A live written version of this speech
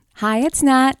Hi, it's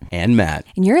Nat. And Matt.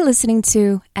 And you're listening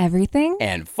to Everything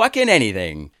And Fucking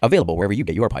Anything. Available wherever you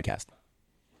get your podcast.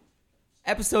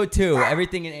 Episode 2,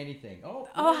 Everything and Anything. Oh,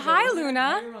 hi,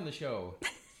 Luna. You're on the show.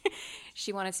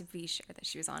 She wanted to be sure that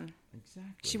she was on.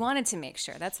 Exactly. She wanted to make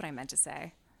sure. That's what I meant to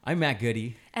say. I'm Matt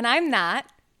Goody. And I'm Nat.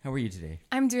 How are you today?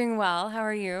 I'm doing well. How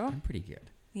are you? I'm pretty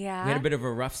good. Yeah. We had a bit of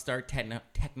a rough start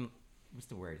what's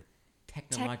the word?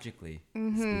 Technologically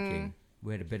speaking.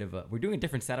 We had a bit of we're doing a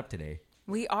different setup today.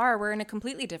 We are. We're in a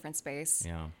completely different space.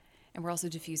 Yeah. And we're also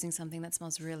diffusing something that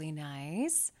smells really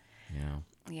nice. Yeah.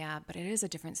 Yeah, but it is a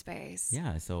different space.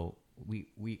 Yeah, so we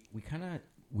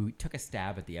took a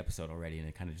stab at the episode already and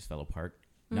it kind of just fell apart.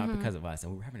 Not because of us.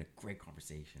 And we were having a great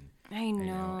conversation. I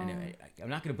know. And I'm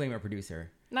not going to blame our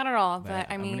producer. Not at all, but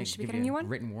I mean, should we get a new one?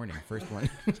 Written warning, first one.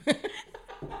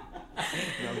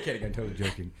 No, I'm kidding. I'm totally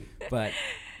joking. But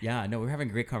yeah, no, we're having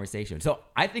a great conversation. So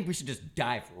I think we should just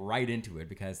dive right into it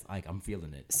because I'm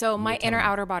feeling it. So my inner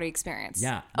outer body experience.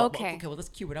 Yeah. Okay. Well, let's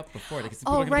cue it up before. Because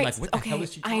Oh, right. Be like, what the hell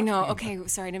is she talking I know. about? Okay.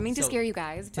 Sorry. I didn't mean to scare you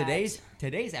guys. But...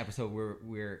 Today's episode,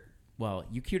 well,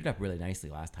 you queued it up really nicely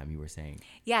last time you were saying.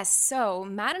 Yes. So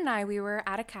Matt and I, we were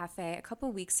at a cafe a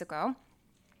couple weeks ago.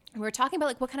 We were talking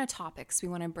about what kind of topics we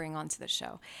want to bring onto the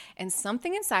show. And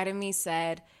something inside of me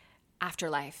said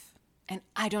afterlife. And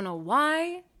I don't know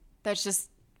why. That's just,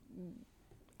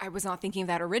 I was not thinking of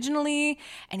that originally.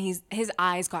 And his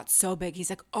eyes got so big. He's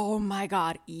like, oh my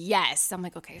God, yes. I'm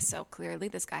like, okay, so clearly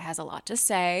this guy has a lot to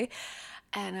say.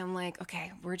 And I'm like,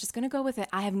 okay, we're just going to go with it.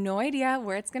 I have no idea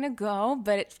where it's going to go,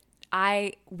 but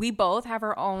we both have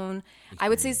our own, I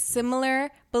would say, similar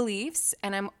beliefs.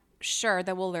 And I'm sure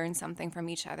that we'll learn something from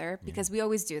each other because we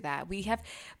always do that.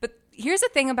 But here's the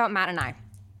thing about Matt and I,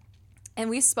 and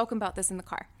we've spoken about this in the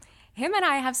car. Him and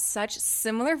I have such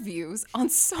similar views on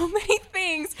so many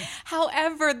things.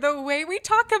 However, the way we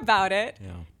talk about it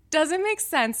doesn't make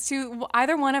sense to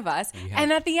either one of us.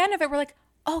 And at the end of it, we're like,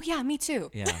 oh yeah, me too.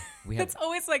 Yeah. It's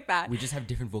always like that. We just have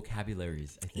different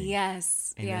vocabularies, I think.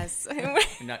 Yes, and yes.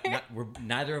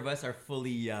 Neither of us are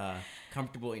fully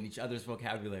comfortable in each other's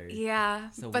vocabulary. Yeah,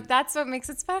 but that's what makes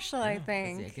it special, I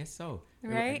think. I guess so.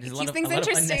 Right? There's it keeps things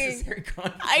interesting.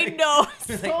 I know.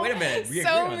 Like, wait a minute. We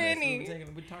so agree on many. This.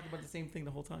 We talk about the same thing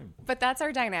the whole time. But that's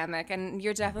our dynamic, and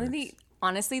you're definitely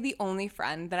honestly the only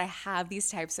friend that I have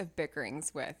these types of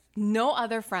bickerings with. No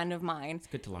other friend of mine. It's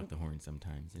good to lock the horn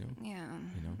sometimes, you know? Yeah.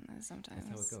 You know? Sometimes.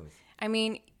 That's how it goes. I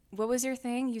mean, what was your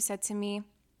thing? You said to me,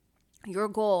 your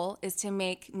goal is to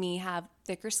make me have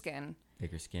thicker skin.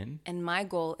 Thicker skin? And my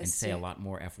goal is to say a lot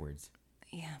more F words.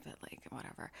 Yeah, but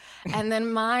whatever. And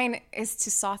then mine is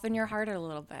to soften your heart a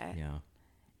little bit. Yeah.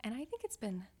 And I think it's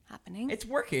been happening. It's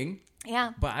working.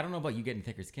 Yeah. But I don't know about you getting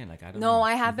thicker skin. I don't No, know.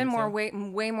 I have been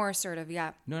way more assertive.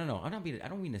 Yeah. No. I don't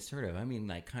mean assertive. I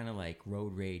mean kind of like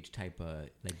road rage type of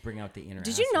bring out the inner.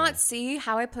 Did you not see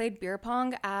how I played beer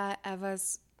pong at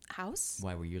Eva's house?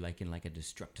 Why were you in a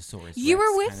Destructosaurus? You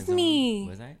were Rex with kind of me. Zone?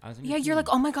 Was I? I was in yeah, your you're team.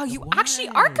 like, oh my God, you actually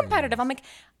are competitive. I'm like,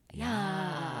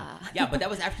 yeah. Yeah, but that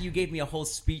was after you gave me a whole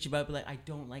speech about I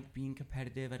don't like being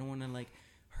competitive. I don't want to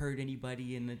hurt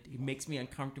anybody, and it makes me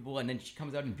uncomfortable. And then she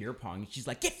comes out in beer pong, and she's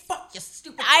like, "Get fucked, you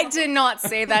stupid." I did not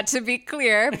say that, to be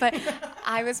clear, but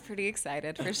I was pretty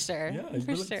excited for sure. Yeah,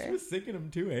 for sure. She was singing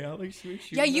them too, eh?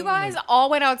 Yeah, you guys all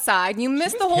went outside. You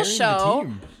missed the whole show.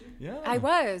 The yeah, I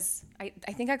was. I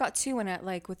think I got 2 in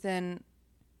it, within.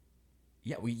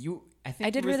 Yeah, I think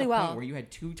I did really well. Where you had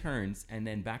 2 turns, and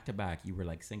then back to back, you were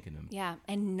sinking them. Yeah,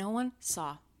 and no one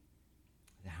saw.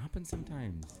 That happens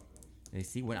sometimes. They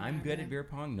see when I'm good at beer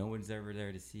pong, no one's ever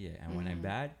there to see it. And when I'm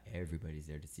bad, everybody's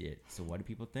there to see it. So what do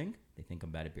people think? They think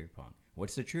I'm bad at beer pong.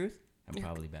 What's the truth? I'm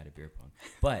probably bad at beer pong.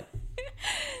 But,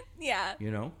 yeah.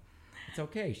 It's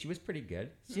okay. She was pretty good.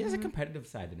 She has a competitive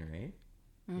side in her, eh?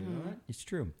 You know what? It's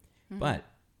true. But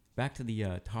back to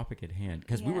the topic at hand,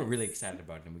 because we were really excited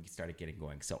about it and we started getting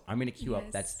going. So I'm going to cue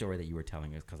up that story that you were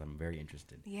telling us because I'm very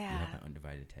interested. Yeah. You have my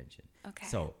undivided attention. Okay.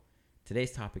 So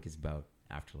today's topic is about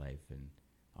afterlife and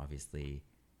obviously,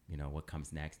 what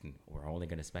comes next, and we're only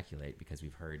going to speculate because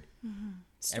we've heard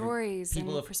stories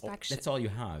and perspectives. That's all you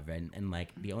have, and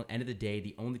end of the day,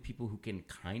 the only people who can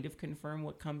kind of confirm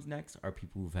what comes next are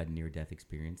people who've had near-death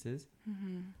experiences.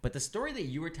 But the story that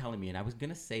you were telling me, and I was going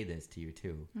to say this to you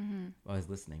too while I was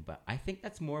listening, but I think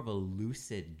that's more of a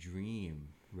lucid dream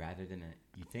rather than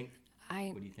you think?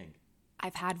 What do you think?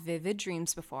 I've had vivid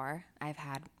dreams before. I've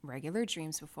had regular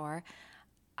dreams before.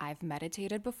 I've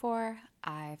meditated before.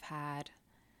 I've had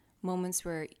moments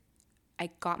where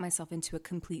I got myself into a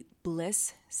complete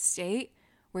bliss state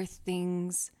where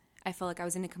I felt like I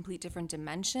was in a complete different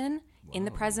dimension in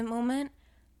the present moment.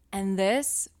 And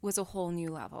this was a whole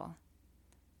new level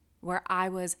where I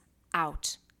was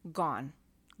out, gone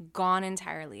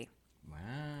entirely.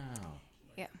 Wow.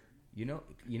 Yeah. You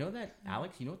know that,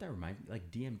 Alex, you know what that reminds me, like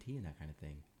DMT and that kind of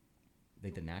thing.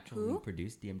 Like the naturally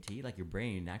produced DMT, like your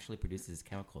brain naturally produces this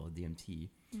chemical, DMT,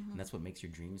 and that's what makes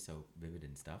your dreams so vivid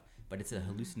and stuff. But it's a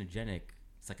hallucinogenic,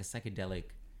 it's like a psychedelic,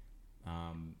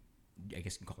 I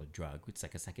guess you can call it a drug. It's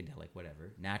like a psychedelic,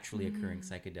 whatever, naturally occurring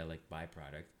psychedelic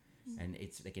byproduct. And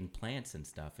it's like in plants and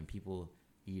stuff, and people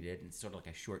eat it, and it's sort of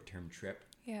like a short-term trip.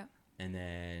 Yeah. And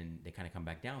then they kind of come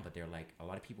back down, but they're like, a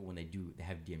lot of people when they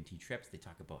have DMT trips, they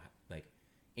talk about like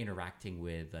interacting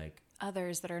with like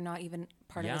others that are not even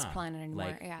part of this planet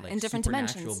anymore. Like in different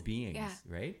dimensions. Beings,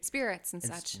 right? Spirits and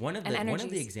such. One of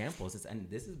the examples is, and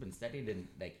this has been studied, and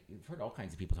like you've heard all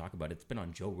kinds of people talk about it. It's been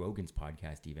on Joe Rogan's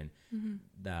podcast, even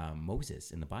the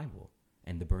Moses in the Bible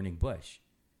and the burning bush.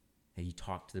 And he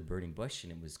talked to the burning bush,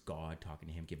 and it was God talking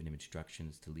to him, giving him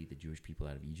instructions to lead the Jewish people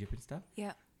out of Egypt and stuff.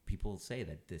 Yeah. People say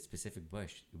that the specific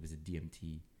bush, it was a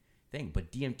DMT thing,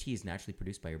 but DMT is naturally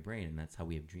produced by your brain, and that's how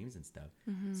we have dreams and stuff.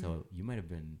 So you might have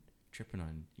been tripping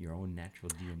on your own natural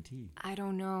DMT. I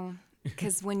don't know,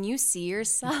 because when you see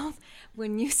yourself,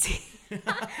 I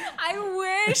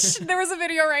wish there was a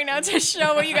video right now to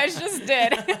show what you guys just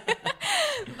did.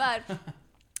 but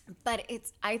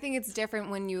I think it's different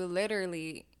when you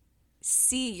literally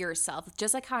see yourself,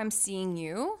 just like how I'm seeing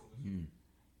you.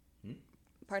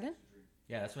 Pardon?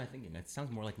 Yeah, that's what I'm thinking. That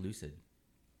sounds more like lucid.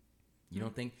 You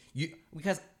don't think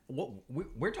because what we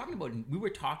were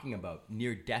talking about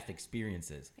near-death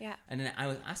experiences. Yeah. And then I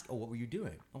was asked, "Oh, what were you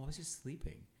doing?" "Oh, I was just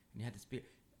sleeping." And you had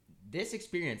this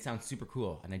experience sounds super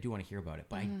cool, and I do want to hear about it,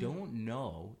 but I don't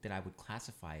know that I would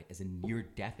classify it as a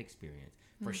near-death experience.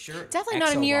 For sure,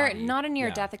 definitely not a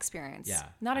near-death experience. Yeah,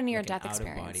 not a near-death like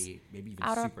experience. Out-of-body, maybe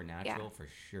even supernatural. For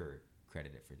sure,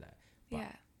 credit it for that. But,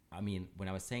 I mean, when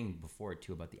I was saying before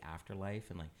too about the afterlife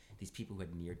and like these people who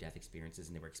had near-death experiences,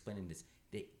 and they were explaining this,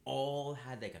 they all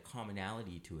had like a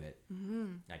commonality to it.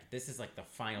 Like this is like the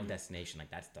final destination. Like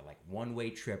that's the like one-way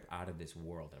trip out of this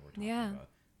world that we're talking about.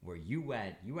 Where you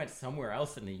went somewhere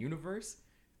else in the universe,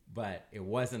 but it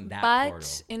wasn't that portal.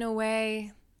 But in a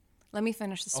way, let me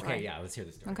finish the story. Okay, yeah, let's hear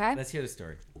the story. Okay, let's hear the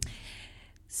story.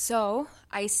 So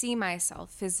I see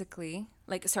myself physically,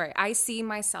 I see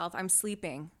myself. I'm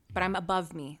sleeping, but I'm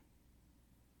above me.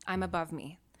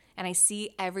 And I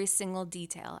see every single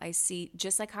detail. I see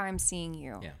just like how I'm seeing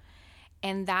you. Yeah.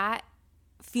 And that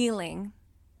feeling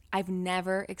I've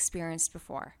never experienced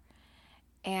before.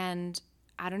 And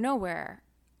out of nowhere,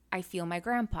 I feel my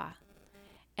grandpa.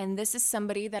 And this is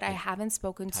somebody that I haven't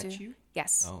spoken to. Touch you?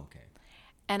 Yes. Oh, okay.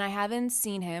 And I haven't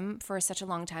seen him for such a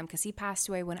long time because he passed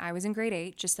away when I was in grade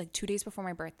 8, just like 2 days before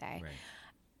my birthday. Right.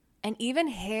 And even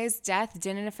his death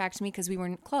didn't affect me because we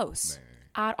weren't close. Right.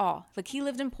 At all. Like he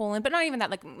lived in Poland, but not even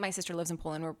that. Like my sister lives in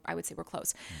Poland, where I would say we're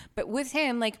close. But with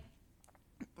him, like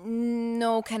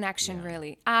no connection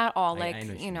really at all. Like,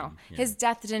 his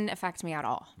death didn't affect me at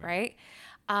all. Right.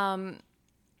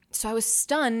 So I was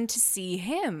stunned to see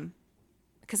him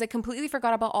because I completely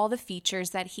forgot about all the features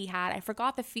that he had. I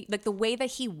forgot like the way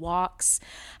that he walks,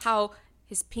 how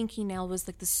his pinky nail was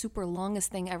like the super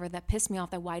longest thing ever that pissed me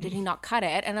off. That why did he not cut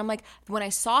it? And I'm like, when I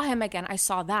saw him again, I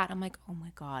saw that. I'm like, oh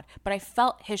my God. But I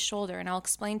felt his shoulder, and I'll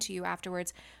explain to you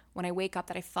afterwards when I wake up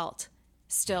that I felt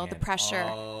still the pressure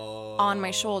on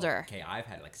my shoulder. Okay, I've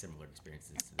had like similar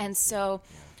experiences. And so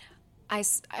I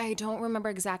don't remember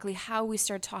exactly how we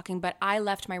started talking, but I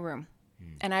left my room.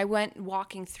 And I went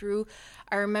walking through.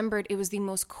 I remembered it was the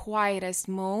most quietest,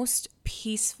 most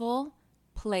peaceful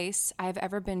place I've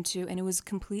ever been to, and it was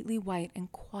completely white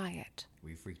and quiet. Were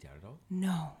you freaked out at all?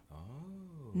 No. Oh.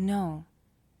 No,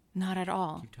 not at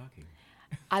all. Keep talking.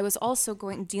 I was also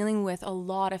dealing with a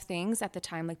lot of things at the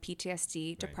time, like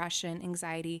PTSD, depression,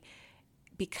 anxiety,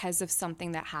 because of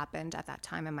something that happened at that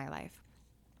time in my life.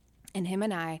 And him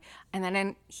and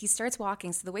then he starts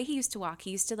walking. So the way he used to walk,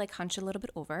 he used to like hunch a little bit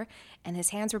over, and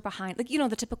his hands were behind, like,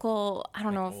 the typical, I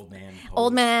don't know,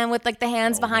 old man with like the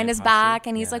hands behind his back,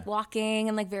 and he's like walking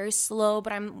and like very slow,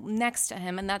 but I'm next to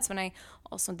him. And that's when I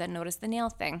also then noticed the nail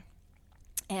thing.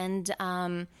 And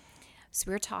so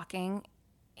we were talking,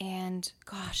 and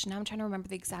gosh, now I'm trying to remember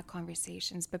the exact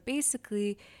conversations, but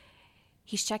basically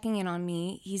he's checking in on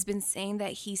me. He's been saying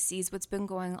that he sees what's been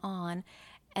going on.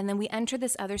 And then we enter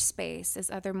this other space, this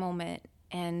other moment.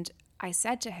 And I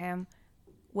said to him,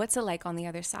 what's it like on the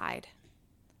other side?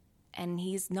 And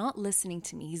he's not listening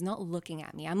to me. He's not looking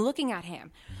at me. I'm looking at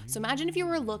him. So imagine if you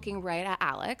were looking right at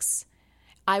Alex,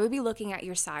 I would be looking at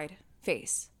your side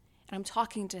face. And I'm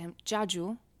talking to him,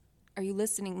 Jaju, are you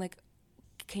listening? Like,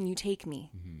 can you take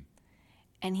me?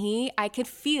 And I could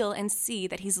feel and see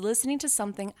that he's listening to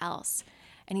something else.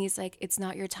 And he's like, it's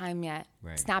not your time yet.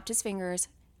 Right. Snapped his fingers,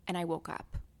 and I woke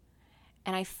up.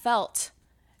 And I felt,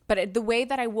 but the way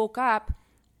that I woke up,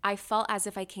 I felt as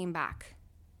if I came back.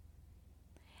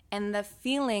 And the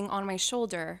feeling on my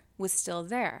shoulder was still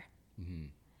there. Mm-hmm.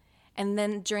 And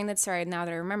then during that, now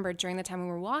that I remember, during the time we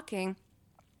were walking,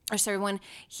 when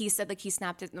he said, like,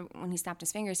 when he snapped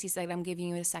his fingers, he said, I'm giving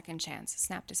you a second chance.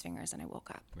 Snapped his fingers, and I woke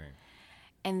up. Right.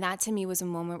 And that to me was a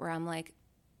moment where I'm like,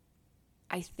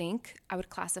 I think I would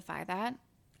classify that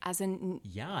as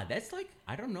yeah, that's like,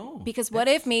 I don't know. Because what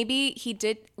if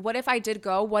I did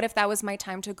go, what if that was my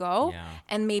time to go? Yeah.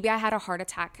 And maybe I had a heart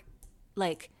attack,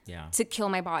 yeah, to kill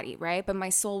my body, right? But my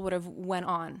soul would have went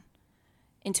on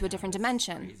into a different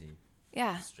dimension. Crazy.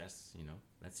 Yeah. Stress,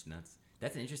 that's nuts.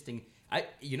 That's an interesting,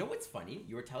 you know what's funny?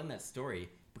 You were telling that story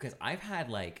because I've had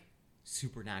like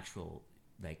supernatural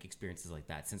like experiences like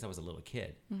that since I was a little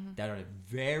kid that are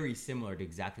very similar to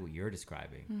exactly what you're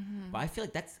describing. But I feel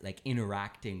like that's like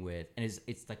interacting with, and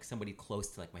it's like somebody close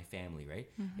to like my family, right?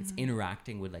 It's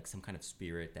interacting with like some kind of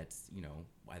spirit that's,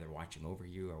 either watching over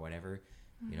you or whatever,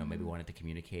 maybe wanted to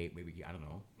communicate, maybe, I don't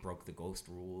know, broke the ghost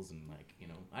rules and like,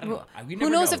 I don't know. Who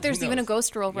knows if there's even a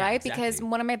ghost rule, yeah, right? Exactly. Because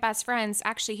one of my best friends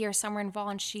actually here somewhere in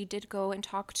Vaughan, she did go and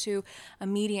talk to a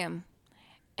medium.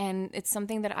 And it's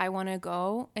something that I want to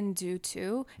go and do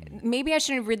too. Maybe I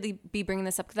shouldn't really be bringing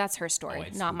this up because that's her story,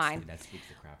 not mine. That speaks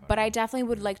the crap out but of I me. definitely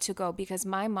would like to go because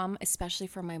my mom, especially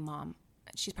for my mom,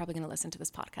 she's probably going to listen to this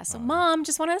podcast. So Mom,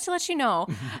 just wanted to let you know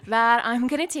that I'm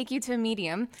going to take you to a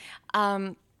medium.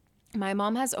 My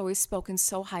mom has always spoken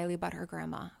so highly about her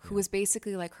grandma, who was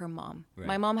basically like her mom. Right.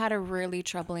 My mom had a really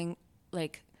troubling,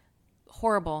 like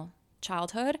horrible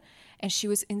childhood, and she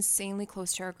was insanely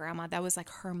close to her grandma. That was like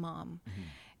her mom.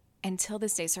 Until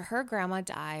this day. So her grandma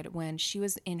died when she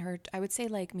was in her, I would say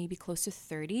like maybe close to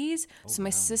 30s. So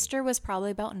my sister was probably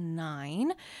about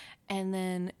 9. And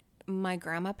then my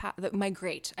grandma,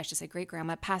 great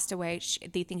grandma passed away.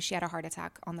 They think she had a heart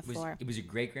attack on the floor. It was your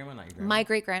great grandma, not your grandma? My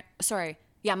great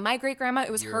grandma,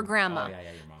 it was her grandma, your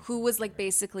mom. who was like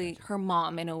basically her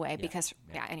mom in a way because,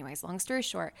 anyways, long story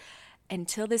short,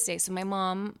 until this day. So my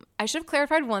mom, I should have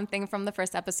clarified one thing from the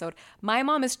first episode. My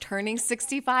mom is turning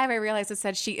 65. I realized it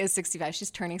said she is 65.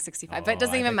 She's turning 65, but it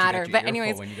doesn't even matter. But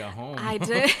anyways, when you got home. I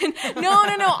did. No.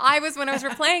 When I was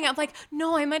replaying, I'm like,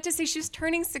 no, I meant to say she's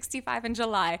turning 65 in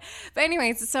July. But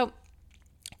anyways, so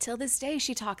till this day,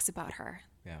 she talks about her.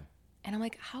 Yeah. And I'm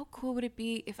like, how cool would it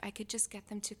be if I could just get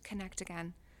them to connect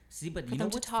again? See, but for them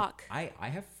to talk. I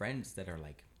have friends that are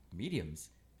like mediums,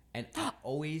 and I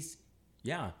always,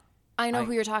 I know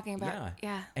who you're talking about.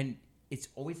 Yeah. And it's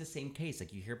always the same case.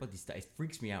 Like you hear about these stuff, it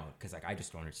freaks me out because like I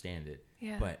just don't understand it.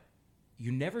 Yeah. But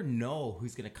you never know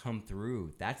who's gonna come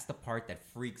through. That's the part that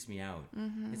freaks me out.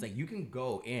 It's like you can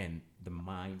go in the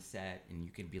mindset and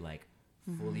you can be like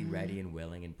fully ready and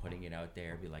willing and putting it out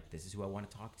there. Be like, this is who I want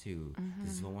to talk to.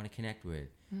 This is who I want to connect with.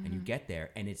 And you get there,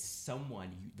 and it's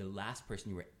someone, the last person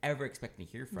you were ever expecting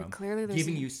to hear from, clearly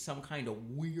giving you some kind of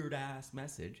weird ass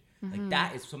message. Like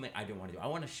that is something I don't want to do. I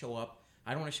want to show up.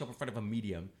 I don't want to show up in front of a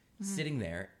medium sitting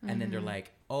there, and then they're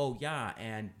like, oh yeah,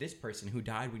 and this person who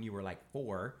died when you were like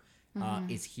 4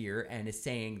 is here and is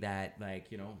saying that, like,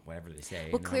 whatever they say.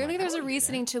 Well, clearly there's a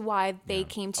reasoning to why they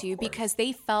came to you, because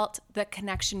they felt the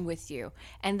connection with you,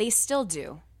 and they still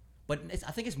do. But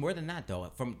I think it's more than that, though.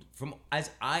 From as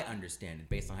I understand it,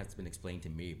 based on how it's been explained to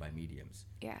me by mediums,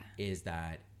 is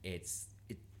that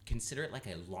consider it like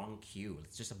a long queue.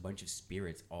 It's just a bunch of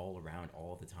spirits all around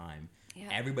all the time. Yeah.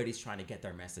 Everybody's trying to get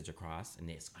their message across, and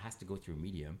it has to go through a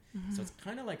medium. So it's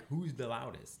kind of like who's the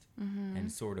loudest,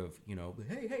 and sort of,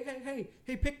 hey,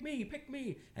 pick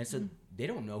me. And so they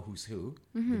don't know who's who,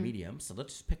 the medium. So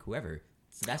let's just pick whoever.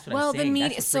 So that's what I'm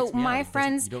saying. So my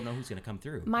friends, you don't know who's going to come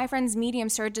through. My friend's medium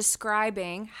started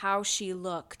describing how she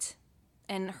looked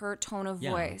and her tone of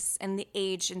voice and the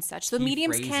age and such. So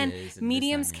mediums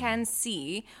can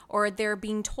see, or they're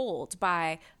being told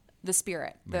by the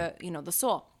spirit, the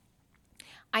soul.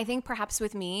 I think perhaps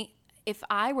with me, if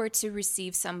I were to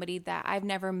receive somebody that I've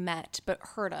never met but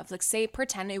heard of, like say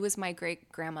pretend it was my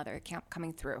great grandmother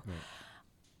coming through. Right.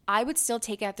 I would still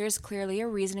take it. There's clearly a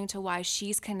reasoning to why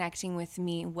she's connecting with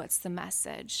me. What's the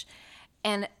message?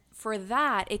 And for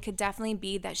that, it could definitely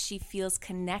be that she feels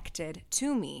connected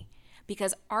to me,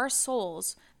 because our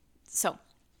souls. So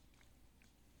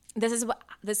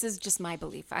this is just my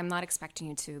belief. I'm not expecting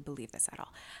you to believe this at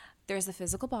all. There's the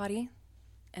physical body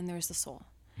and there's the soul.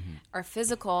 Our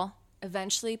physical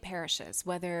eventually perishes,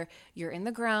 whether you're in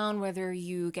the ground, whether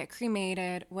you get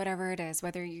cremated, whatever it is,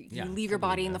 whether you leave your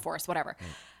body in the forest, whatever. Right.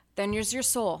 Then there's your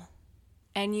soul.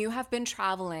 and you have been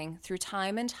traveling through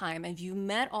time and time, and you've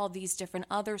met all these different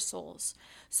other souls.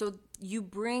 So you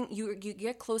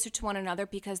get closer to one another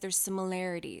because there's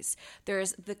similarities.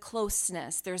 There's the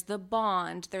closeness. There's the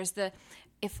bond. There's the,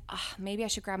 maybe I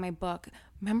should grab my book.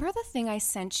 Remember the thing I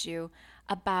sent you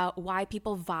about why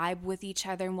people vibe with each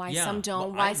other and why some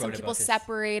don't, why some people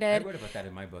separated? I wrote about that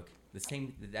in my book.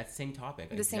 That same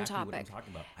topic. The same topic. What I'm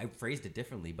talking about. I phrased it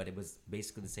differently, but it was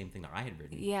basically the same thing that I had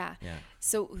written. Yeah.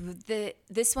 So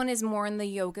this one is more in the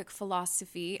yogic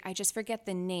philosophy. I just forget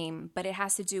the name, but it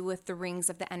has to do with the rings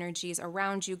of the energies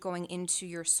around you going into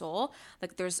your soul.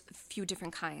 Like there's a few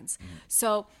different kinds.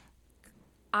 So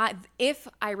if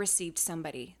I received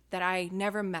somebody that I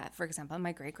never met, for example,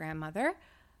 my great-grandmother,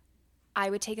 I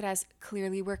would take it as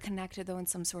clearly we're connected though in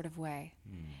some sort of way.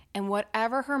 And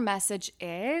whatever her message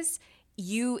is,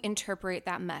 you interpret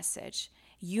that message.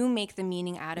 You make the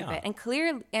meaning out of it.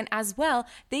 And as well,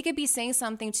 they could be saying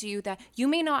something to you that you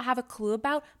may not have a clue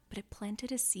about, but it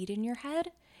planted a seed in your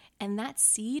head. And that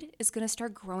seed is going to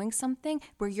start growing something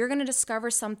where you're going to discover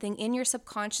something in your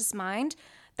subconscious mind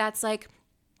that's like,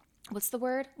 what's the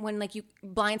word? When like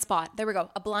blind spot. There we go.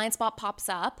 A blind spot pops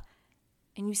up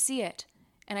and you see it.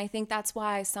 And I think that's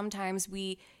why sometimes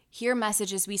we hear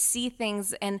messages, we see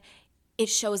things, and it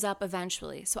shows up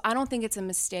eventually. So I don't think it's a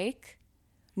mistake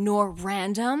nor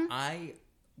random. I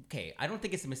don't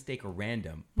think it's a mistake or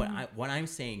random, but what I'm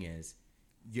saying is,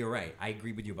 you're right. I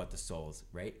agree with you about the souls,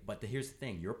 right? But here's the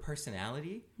thing. Your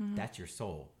personality, that's your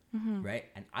soul. Right?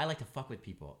 And I like to fuck with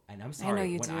people. And I'm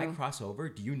sorry, when I cross over,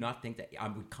 do you not think that I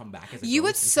would come back as a You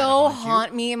would so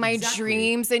haunt me in my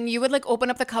dreams, and you would like open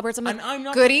up the cupboards. I'm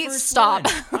like, Goody, stop.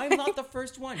 I'm not the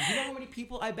first one. You know how many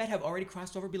people I bet have already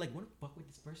crossed over and be like, want to fuck with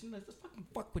this person? Let's fucking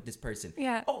fuck with this person.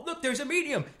 Yeah. Oh, look, there's a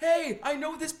medium. Hey, I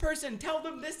know this person. Tell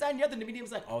them this, that, and the other. And the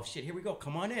medium's like, oh shit, here we go.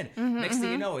 Come on in. Next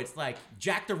thing you know, it's like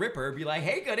Jack the Ripper be like,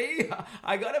 hey, Goody,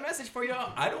 I got a message for you.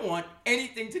 I don't want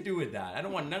anything to do with that. I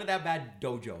don't want none of that bad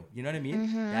dojo. You know what I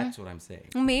mean? That's what I'm saying.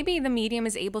 Maybe the medium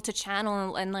is able to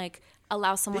channel and like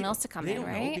allow someone else to come in, right?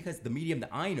 They don't know because the medium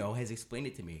that I know has explained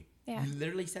it to me. Yeah. He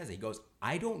literally says it. He goes,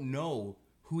 I don't know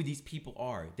who these people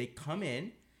are. They come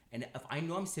in, and if I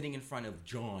know I'm sitting in front of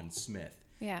John Smith,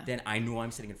 then I know I'm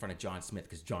sitting in front of John Smith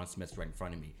because John Smith's right in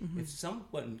front of me. If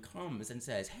someone comes and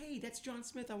says, hey, that's John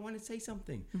Smith, I want to say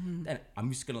something, then I'm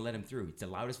just going to let him through. It's the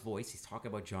loudest voice. He's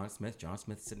talking about John Smith. John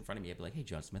Smith's sitting in front of me. I'd be like, hey,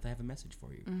 John Smith, I have a message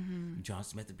for you. And John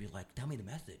Smith would be like, tell me the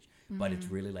message. But it's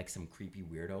really like some creepy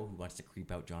weirdo who wants to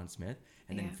creep out John Smith.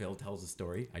 And then Phil tells a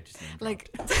story. I just named like,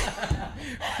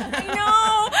 I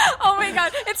know. Oh my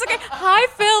God. It's okay. Hi,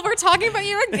 Phil. We're talking about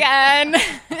you again.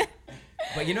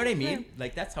 But you know what I mean?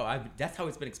 Like that's how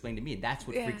it's been explained to me. That's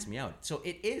what freaks me out. So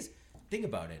it is. Think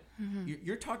about it.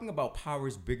 You're talking about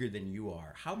powers bigger than you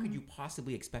are. How could you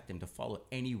possibly expect them to follow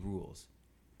any rules?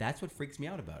 That's what freaks me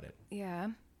out about it.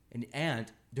 Yeah.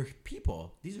 And they're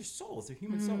people. These are souls. They're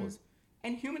human souls.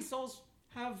 And human souls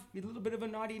have a little bit of a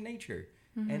naughty nature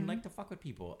and like to fuck with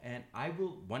people. And I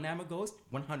will, when I'm a ghost,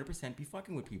 100% be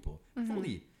fucking with people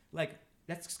fully. Like.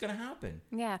 That's just gonna happen.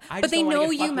 Yeah, I but just they don't know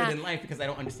want to get you, fucked with Matt. in life because I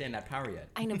don't understand that power yet.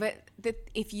 I know, but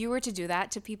if you were to do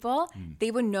that to people,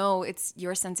 they would know it's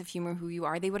your sense of humor, who you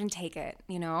are. They wouldn't take it,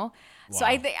 you know. Wow. So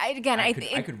I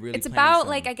could really. It's about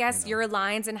like I guess your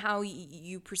lines and how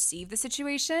you perceive the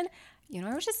situation. You know,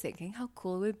 I was just thinking how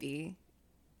cool it would be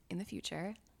in the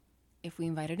future if we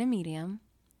invited a medium.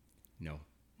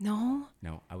 No,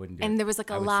 I wouldn't do it. And there was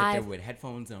like a live. I would sit there with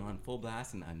headphones on full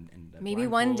blast and maybe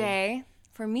one day.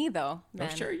 For me, though,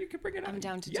 I'm sure you could bring it up. I'm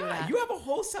down to do that. You have a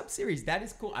whole sub-series. That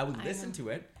is cool. I would listen to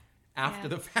it after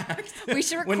the fact. We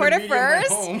should record it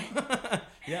first.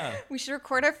 We should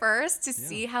record it first to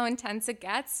see how intense it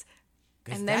gets,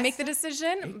 and then make the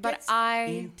decision. But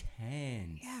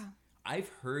intense. Yeah. I've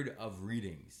heard of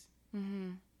readings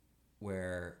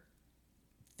where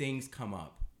things come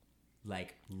up,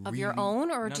 like of your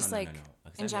own, or just like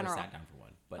in general. I've never sat down for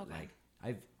one, but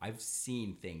like I've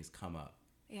seen things come up.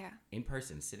 Yeah. In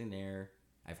person, sitting there.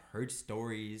 I've heard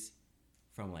stories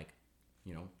from like,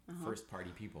 you know, first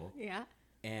party people. Yeah.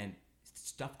 And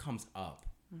stuff comes up.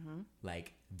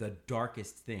 Like the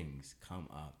darkest things come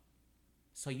up.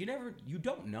 So you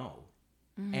don't know.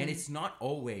 And it's not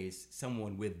always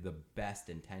someone with the best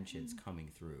intentions coming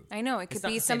through. I know. It could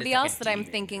be somebody else that I'm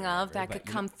thinking of that could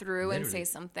come through and say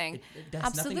something. It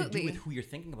has nothing to do with who you're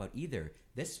thinking about either.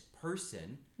 This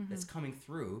person that's coming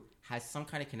through has some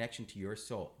kind of connection to your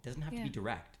soul. It doesn't have to be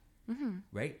direct,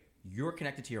 right? You're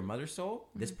connected to your mother's soul.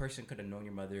 This person could have known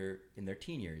your mother in their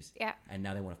teen years. Yeah. And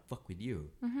now they want to fuck with you.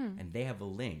 And they have a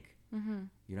link. You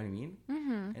know what I mean?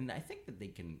 And I think that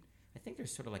I think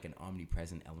there's sort of like an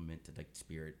omnipresent element to like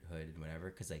spirithood and whatever.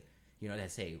 Because like,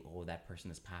 that say, oh, that person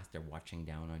has passed, they're watching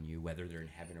down on you, whether they're in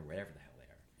heaven or wherever the hell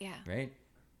they are. Yeah. Right?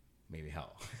 Maybe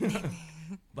hell.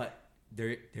 But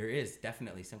there is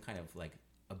definitely some kind of like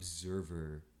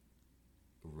observer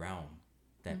realm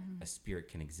that a spirit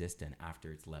can exist in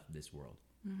after it's left this world.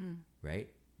 Right?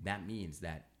 That means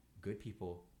that good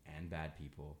people and bad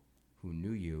people who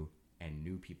knew you and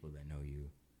new people that know you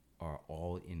are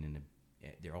all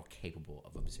they're all capable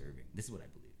of observing. This is what I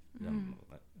believe.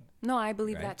 No, I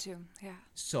believe right? that too. Yeah.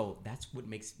 So that's what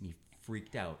makes me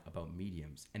freaked out about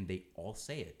mediums. And they all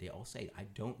say it. They all say, I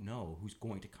don't know who's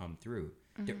going to come through.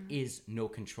 There is no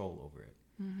control over it.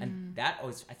 And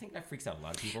I think that freaks out a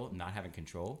lot of people, not having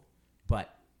control.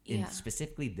 But in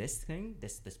specifically this thing,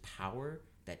 this power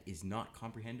that is not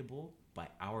comprehensible by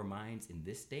our minds in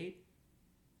this state,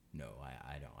 no,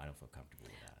 I don't feel comfortable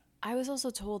with that. I was also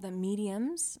told that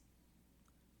mediums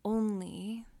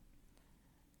only...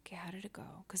 Okay, how did it go?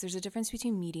 Because there's a difference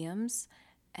between mediums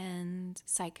and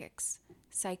psychics.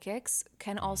 Psychics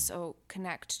can also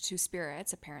connect to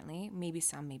spirits, apparently. Maybe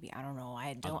some, maybe I don't know.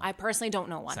 I personally don't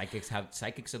know one. Psychics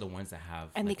are the ones that have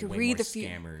and like they could way read more the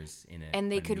scammers in it.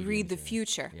 And they could read the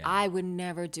future. Yeah. I would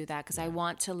never do that because I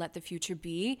want to let the future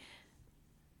be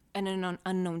an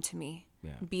unknown to me.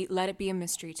 Yeah. Let it be a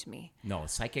mystery to me. No,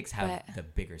 psychics have the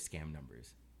bigger scam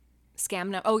numbers.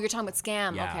 Oh, you're talking about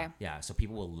scam. Yeah, Okay. Yeah, so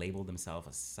people will label themselves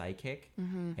a psychic,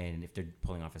 and if they're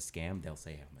pulling off a scam, they'll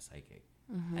say, I'm a psychic.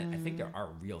 And I think there are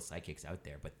real psychics out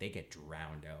there, but they get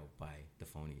drowned out by the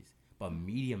phonies. But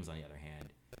mediums, on the other hand,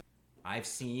 I've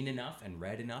seen enough and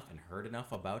read enough and heard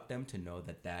enough about them to know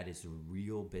that is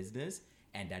real business,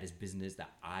 and that is business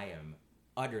that I am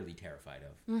utterly terrified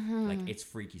of. Like, it's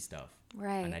freaky stuff.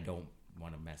 Right. And I don't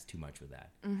want to mess too much with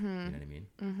that. You know what I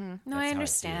mean? No, I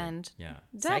understand. Yeah.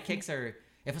 Psychics are...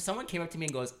 If someone came up to me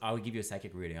and goes, I'll give you a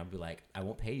psychic reading, I'll be like, I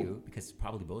won't pay you because it's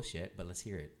probably bullshit, but let's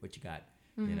hear it. What you got?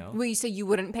 You know? Well, you say you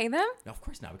wouldn't pay them? No, of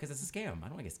course not, because it's a scam. I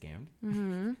don't want to get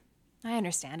scammed. I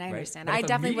understand. Right? But I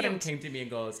definitely wouldn't. wouldn't. Came to me and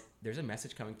goes, there's a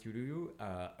message coming through to you,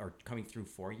 or coming through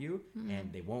for you,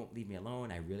 and they won't leave me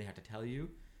alone. I really have to tell you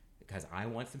because I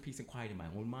want some peace and quiet in my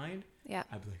own mind. Yeah.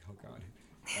 I'd be like, oh God.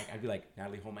 I'd be like,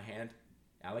 Natalie, hold my hand.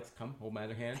 Alex, come, hold my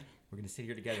other hand. We're going to sit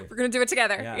here together. We're going to do it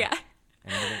together. Yeah.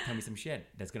 And they're going to tell me some shit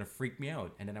that's going to freak me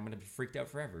out. And then I'm going to be freaked out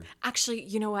forever. Actually,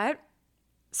 you know what?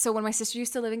 So when my sister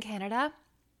used to live in Canada,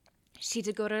 she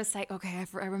did go to a psychic. Okay,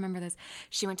 I remember this.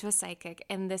 She went to a psychic.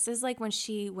 And this is like when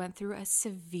she went through a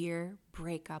severe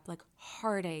breakup, like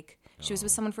heartache. She was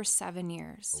with someone for 7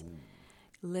 years. Oh.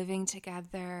 Living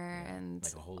together and...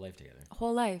 Like a whole life together.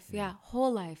 Whole life, yeah.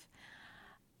 Whole life.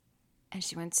 And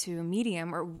she went to a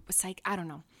medium or psych, I don't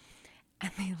know.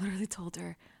 And they literally told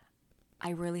her, I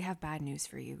really have bad news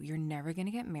for you. You're never going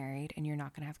to get married and you're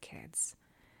not going to have kids.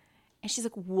 And she's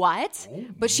like, what? Oh,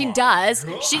 but she does.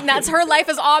 That's her life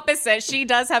is opposite. She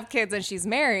does have kids and she's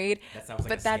married. That sounds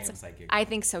like a scam psychic. I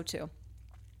think so too.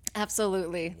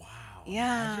 Absolutely. Wow.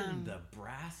 Yeah. Imagine the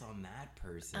brass on that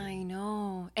person. I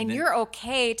know. And then, you're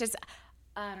okay to,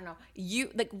 I don't know.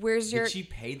 Where's your... Did she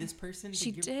pay this person?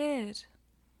 She did.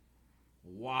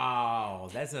 Wow,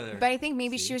 But I think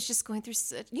maybe she was just going through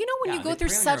such, when you go through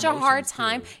such a hard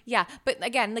time. Yeah, but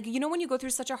again, when you go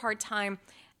through such a hard time,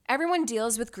 everyone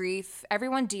deals with grief.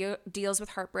 Everyone deals with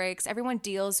heartbreaks. Everyone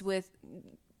deals with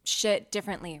shit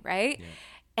differently, right? Yeah.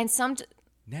 And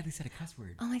Natalie said a cuss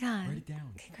word. Oh my God. Write it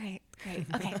down. Okay, great.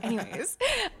 Okay, anyways.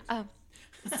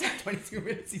 22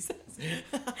 minutes, he says.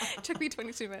 It took me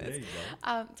 22 minutes. There you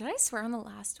go. Did I swear on the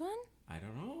last one? I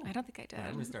don't know. I don't think I did.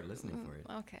 I'm going to start listening for it.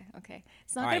 Okay.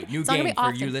 It's not gonna, new game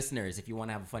for you listeners. If you want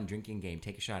to have a fun drinking game,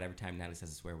 take a shot every time Natalie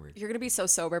says a swear word. You're going to be so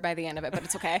sober by the end of it, but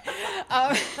it's okay.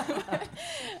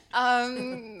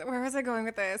 Where was I going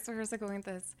with this?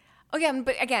 Oh, yeah,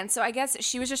 but again, so I guess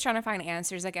she was just trying to find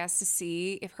answers, I guess, to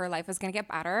see if her life was going to get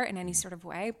better in any sort of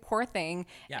way. Poor thing.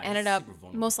 Ended up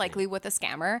most likely with a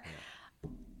scammer. Yeah.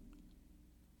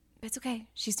 It's okay.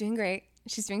 She's doing great.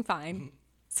 She's doing fine.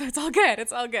 So it's all good.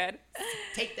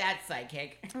 Take that,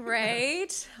 psychic.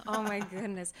 Right? Oh, my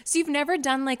goodness. So you've never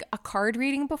done, like, a card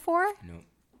reading before? No.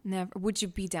 Never. Would you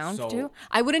be down to?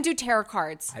 I wouldn't do tarot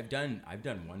cards. I've done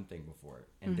one thing before,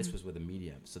 and this was with a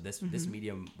medium. So this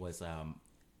medium was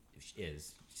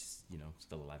is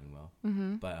still alive and well.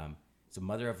 But it's a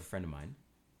mother of a friend of mine,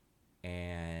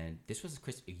 and this was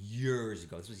years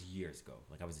ago.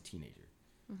 Like I was a teenager,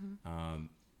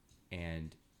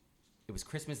 and it was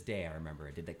Christmas Day. I remember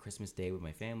I did that Christmas Day with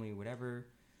my family, whatever.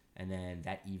 And then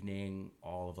that evening,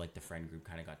 all of like the friend group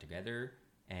kind of got together,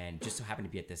 and just so happened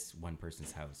to be at this one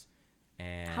person's house.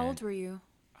 And how old were you?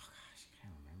 Oh gosh, I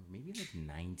can't remember. Maybe like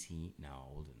 19. No,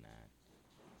 older than that.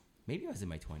 Maybe I was in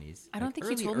my 20s. I don't think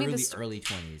you told me this. Early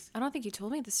 20s. I don't think you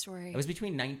told me the story. It was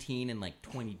between 19 and like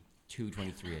 22,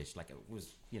 23-ish. Like it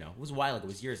was, it was a while ago. It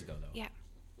was years ago though. Yeah.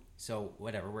 So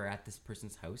whatever, we're at this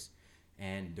person's house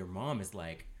and their mom is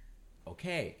like,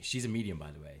 okay, she's a medium,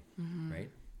 by the way, right?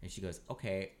 And she goes,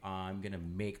 okay, I'm going to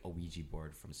make a Ouija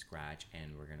board from scratch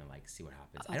and we're going to like see what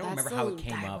happens. I don't remember how it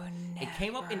came up. It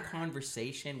came up in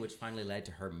conversation, which finally led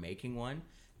to her making one.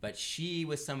 But she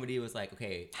was somebody who was like,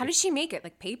 okay. How did she make it?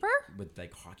 Like paper? With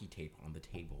like hockey tape on the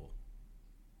table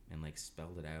and like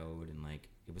spelled it out. And like,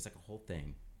 it was like a whole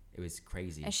thing. It was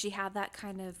crazy. And she had that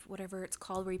kind of, whatever it's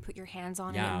called, where you put your hands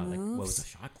on and it moves. Like, well, it was a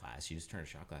shot glass. She just turned a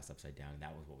shot glass upside down, and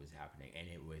that was what was happening. And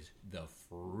it was the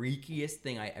freakiest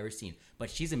thing I ever seen. But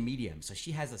she's a medium, so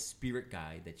she has a spirit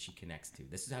guide that she connects to.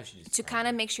 This is how she just to kind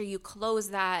of make sure you close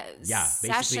that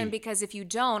session, because if you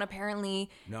don't, apparently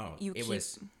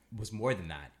was more than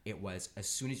that. It was as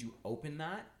soon as you open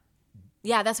that.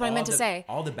 Yeah, that's what I meant to say.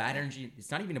 All the bad energy, it's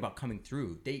not even about coming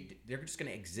through. They're just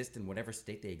going to exist in whatever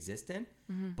state they exist in,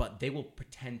 but they will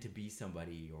pretend to be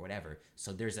somebody or whatever.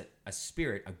 So there's a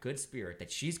spirit, a good spirit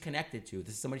that she's connected to.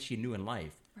 This is somebody she knew in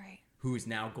life. Right. Who is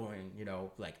now going,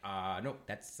 like, no,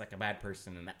 that's like a bad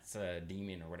person and that's a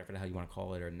demon or whatever the hell you want to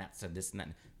call it, or that's a this and that.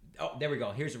 Oh, there we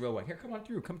go. Here's a real one. Here,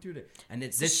 come through. And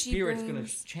it's this spirit's going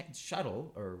to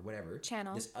shuttle or whatever.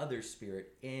 Channel. This other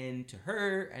spirit into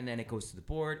her, and then it goes to the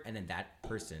board, and then that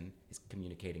person is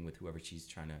communicating with whoever she's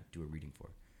trying to do a reading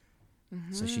for.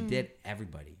 So she did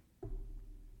everybody.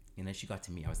 And then she got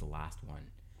to me. I was the last one.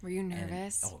 Were you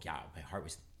nervous? And, yeah. My heart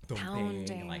was thumping.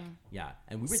 Pounding. Like, yeah.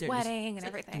 And we were sweating there. And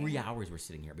everything. Like 3 hours we're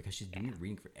sitting here because she's doing a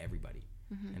reading for everybody.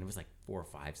 And it was like 4 or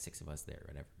 5, 6 of us there,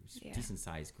 whatever. It was a decent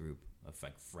sized group of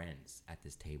like friends at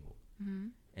this table.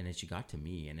 And then she got to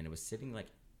me, and then it was sitting like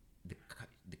the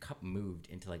cup moved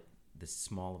into like the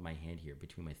small of my hand here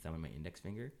between my thumb and my index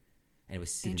finger, and it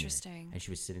was sitting Interesting. there. And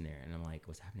she was sitting there, and I'm like,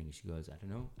 "What's happening?" And she goes, "I don't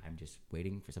know. I'm just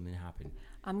waiting for something to happen."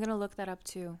 I'm gonna look that up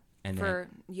too, and for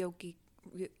yogic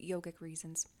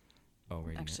reasons. Oh,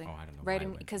 right. Actually, I don't know.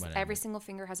 Right, because every single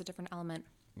finger has a different element.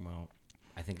 Well,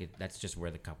 I think that's just where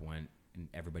the cup went in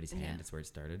everybody's hand. That's where it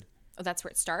started. Oh, that's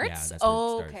where it starts? Yeah, that's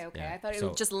where it starts. Okay. Yeah. I thought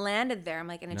it just landed there. I'm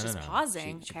like, and it's just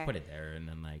pausing. She put it there, and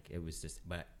then like it was just.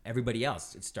 But everybody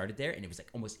else, it started there, and it was like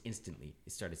almost instantly,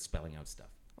 it started spelling out stuff.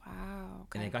 Wow.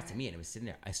 Okay, and then it got to me, and it was sitting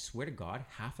there. I swear to God,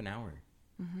 half an hour.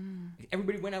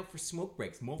 Everybody went out for smoke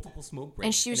breaks, multiple smoke breaks,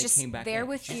 and she was just came back there in.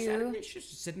 with you. She was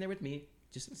just sitting there with me,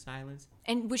 just in silence.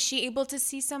 And was she able to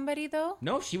see somebody though?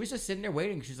 No, she was just sitting there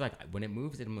waiting. She's like, when it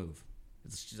moves, it'll move.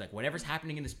 She's like, whatever's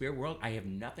happening in the spirit world, I have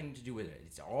nothing to do with it.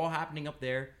 It's all happening up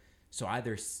there. So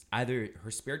either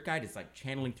her spirit guide is like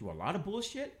channeling through a lot of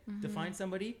bullshit to find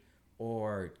somebody,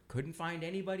 or couldn't find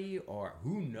anybody, or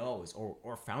who knows,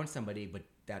 or found somebody, but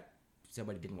that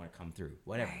somebody didn't want to come through.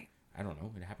 Whatever. Right. I don't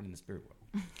know. It happened in the spirit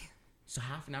world. So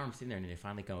half an hour I'm sitting there, and it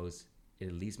finally goes,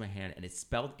 it leaves my hand, and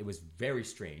it was very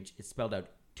strange. It spelled out,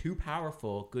 "Too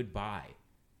powerful, goodbye,"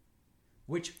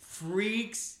 which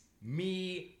freaks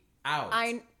me out.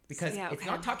 Because it's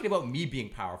not talking about me being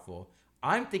powerful.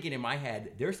 I'm thinking in my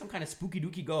head, there's some kind of spooky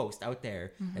dooky ghost out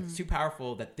there that's too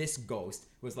powerful that this ghost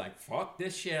was like, fuck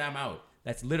this shit, I'm out.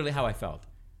 That's literally how I felt.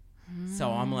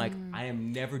 So I'm like, I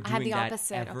am never doing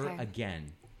that ever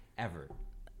again. Ever.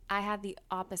 I had the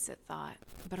opposite thought,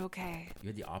 but okay. You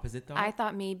had the opposite thought? I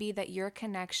thought maybe that your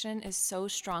connection is so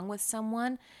strong with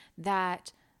someone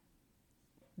that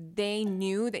they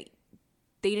knew that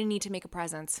they didn't need to make a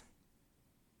presence.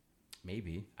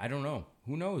 Maybe. I don't know.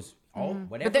 Who knows?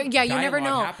 Whatever you never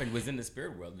know. Happened was in the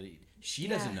spirit world. She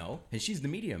doesn't know, and she's the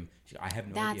medium. I have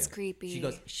no idea. That's creepy.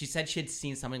 She said she had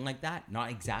seen something like that. Not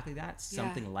exactly that.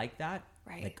 Something like that.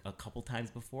 Right. Like a couple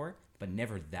times before, but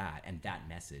never that. And that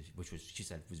message, which was, she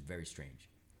said, was very strange.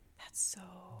 That's so...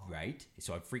 Right?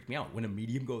 So it freaked me out. When a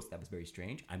medium goes, that was very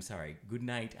strange. I'm sorry. Good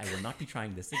night. I will not be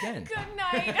trying this again. Good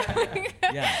night.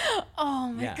 Yeah.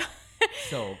 Oh my God.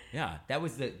 So, yeah. That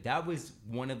was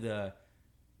one of the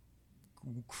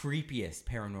creepiest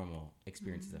paranormal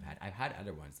experiences I've had. I've had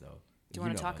other ones, though. Do you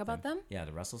want to talk about them? Yeah,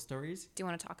 the Russell stories. Do you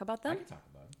want to talk about them? I can talk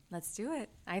about them. Let's do it.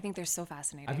 I think they're so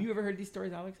fascinating. Have you ever heard these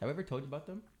stories, Alex? Have I ever told you about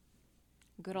them?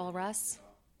 Good old Russ.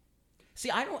 See,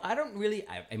 I don't really,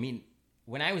 I mean,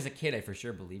 when I was a kid, I for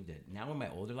sure believed it. Now in my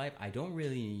older life, I don't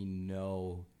really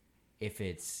know if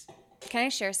it's... Can I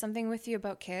share something with you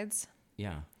about kids?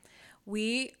 Yeah.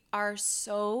 We are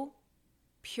so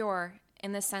pure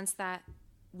in the sense that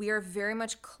we are very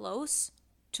much close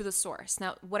to the source.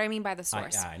 Now, what I mean by the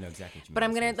source. I know exactly what you mean. But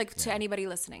I'm going to, to anybody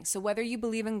listening. So whether you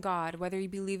believe in God, whether you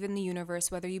believe in the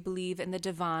universe, whether you believe in the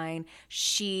divine,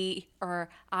 she or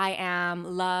I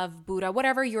am, love, Buddha,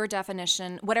 whatever your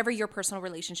definition, whatever your personal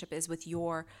relationship is with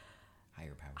your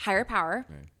higher power.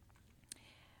 Right.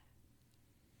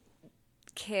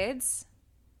 Kids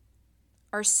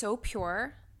are so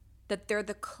pure that they're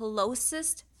the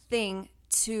closest thing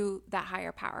to that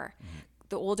higher power. Mm-hmm.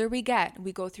 The older we get,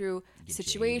 we go through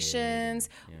situations.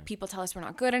 People tell us we're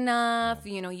not good enough.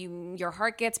 Yeah. Your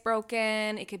heart gets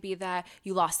broken. It could be that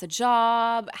you lost a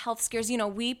job, health scares.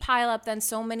 We pile up then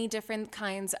so many different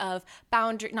kinds of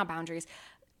not boundaries,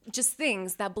 just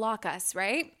things that block us,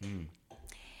 right? Mm.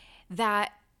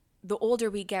 That the older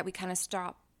we get, we kind of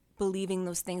stop believing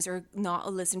those things or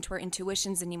not listen to our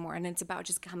intuitions anymore. And it's about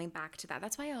just coming back to that.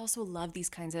 That's why I also love these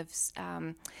kinds of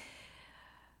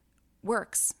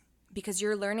works, because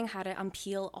you're learning how to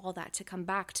unpeel all that to come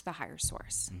back to the higher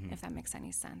source, if that makes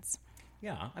any sense.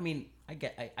 Yeah, I mean,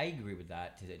 I agree with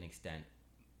that to an extent.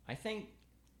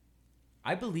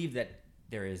 I believe that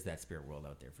there is that spirit world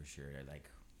out there for sure. Like,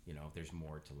 there's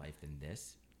more to life than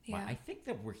this. Yeah. But I think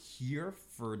that we're here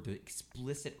for the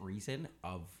explicit reason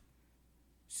of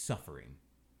suffering.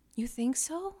 You think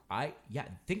so?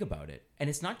 Think about it. And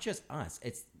it's not just us.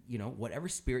 It's, whatever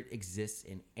spirit exists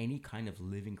in any kind of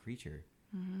living creature.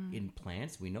 Mm-hmm. In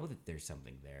plants, we know that there's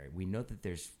something there. We know that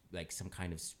there's like some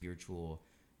kind of spiritual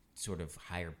sort of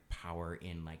higher power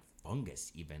in like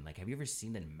fungus even. Like, have you ever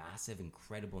seen the massive,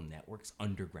 incredible networks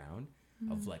underground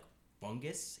of like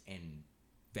fungus and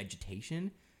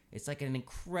vegetation? It's like an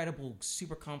incredible,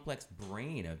 super complex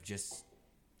brain of just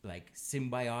like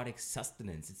symbiotic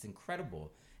sustenance. It's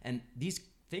incredible. And these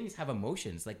things have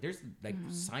emotions. Like, there's like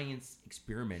science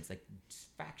experiments, like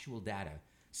factual data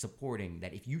supporting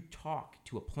that if you talk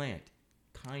to a plant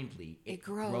kindly, it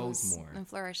grows more and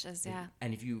flourishes. Yeah.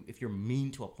 And if you're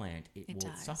mean to a plant, it will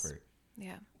dies. Suffer.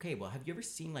 Yeah. Okay. Well, have you ever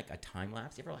seen like a time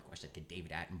lapse? You ever like watched like a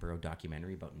David Attenborough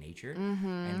documentary about nature?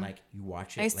 And like you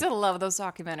watch it. I still love those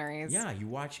documentaries. Yeah,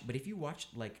 but if you watch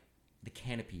like the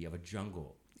canopy of a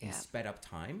jungle in sped up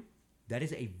time, that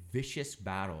is a vicious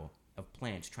battle of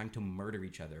plants trying to murder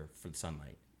each other for the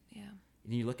sunlight. Yeah.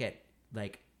 And you look at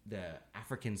like the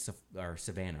African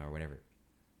savannah or whatever,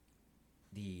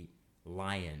 the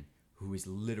lion who is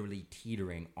literally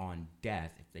teetering on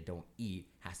death if they don't eat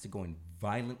has to go and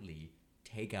violently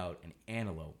take out an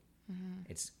antelope.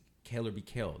 It's kill or be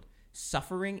killed.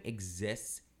 Suffering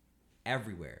exists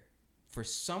everywhere for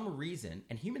some reason,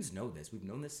 and humans know this. We've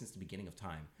known this since the beginning of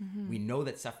time. We know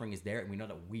that suffering is there, and we know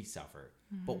that we suffer,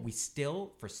 but we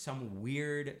still, for some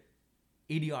weird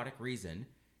idiotic reason,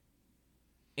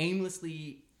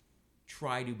 aimlessly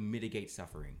try to mitigate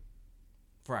suffering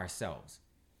for ourselves,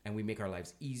 and we make our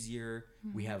lives easier.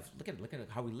 We have look at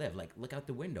how we live. Like, look out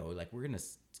the window. Like, we're in a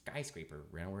skyscraper.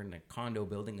 We're in a condo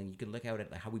building, and you can look out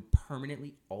at how we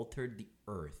permanently altered the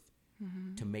earth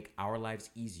to make our lives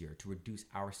easier, to reduce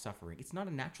our suffering. It's not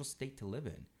a natural state to live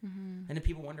in. And then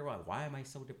people wonder why am I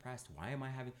so depressed? Why am I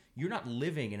having? You're not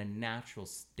living in a natural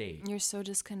state. You're so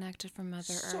disconnected from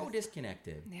Mother Earth. So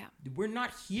disconnected. Yeah. We're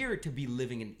not here to be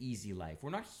living an easy life. We're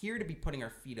not here to be putting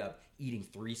our feet up, eating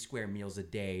 3 square meals a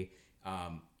day,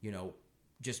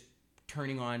 just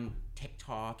turning on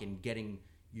TikTok and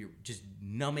just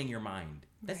numbing your mind.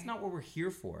 That's not what we're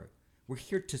here for. We're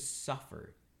here to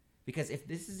suffer. Because if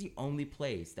this is the only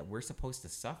place that we're supposed to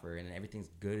suffer and everything's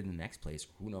good in the next place,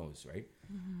 who knows, right?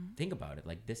 Think about it.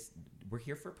 Like this, we're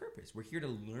here for a purpose. We're here to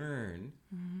learn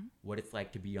what it's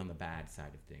like to be on the bad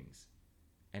side of things.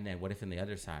 And then what if on the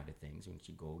other side of things, once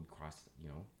you go across,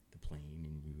 the plane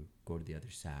and you go to the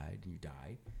other side and you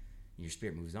die, and your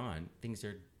spirit moves on, things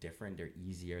are different, they're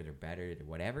easier, they're better, they're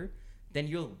whatever, then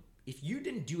if you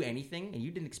didn't do anything and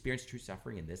you didn't experience true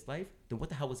suffering in this life, then what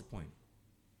the hell was the point?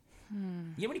 You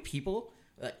know how many people,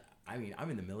 I'm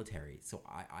in the military, so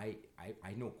I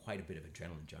know quite a bit of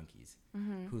adrenaline junkies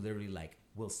who literally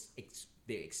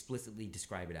they explicitly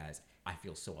describe it as, I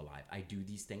feel so alive. I do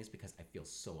these things because I feel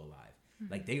so alive.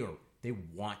 Like they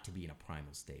want to be in a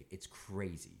primal state. It's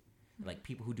crazy. Like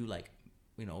people who do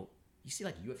you see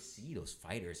like UFC, those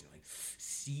fighters are like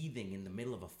seething in the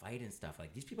middle of a fight and stuff.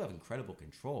 Like these people have incredible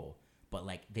control, but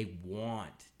like they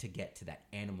want to get to that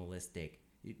animalistic.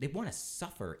 They want to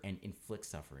suffer and inflict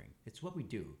suffering. It's what we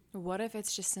do. What if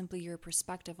it's just simply your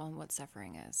perspective on what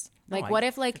suffering is? No, what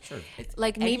if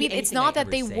maybe it's not that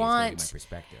they want my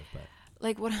perspective,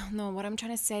 but what I'm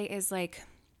trying to say is like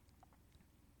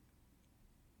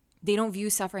they don't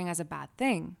view suffering as a bad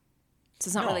thing. So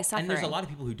it's not really suffering. And there's a lot of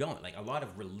people who don't. Like a lot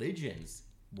of religions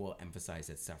will emphasize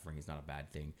that suffering is not a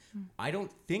bad thing. I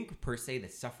don't think per se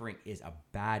that suffering is a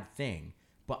bad thing,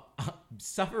 but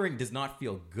suffering does not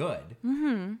feel good.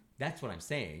 That's what I'm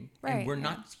saying. Right, And we're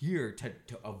not here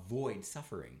to avoid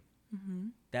suffering.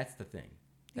 That's the thing.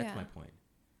 That's my point.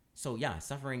 So yeah,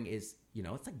 suffering is,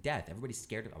 it's like death. Everybody's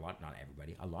scared of not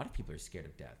everybody. A lot of people are scared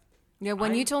of death. Yeah,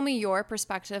 when you told me your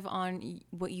perspective on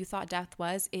what you thought death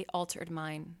was, it altered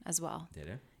mine as well. Did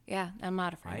it? Yeah, I'm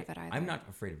not afraid of it either. I'm not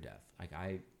afraid of death. Like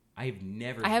I've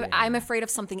never. I'm afraid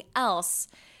of something else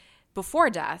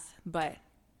before death, but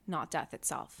not death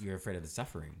itself. You're afraid of the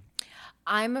suffering.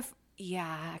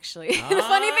 Yeah, actually. The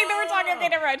funny thing that we're talking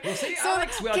about, never mind. We'll see,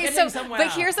 Alex, we'll get somewhere.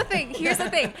 But here's the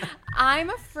thing. I'm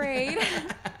afraid.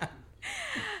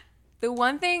 The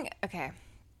one thing, okay.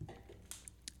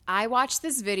 I watched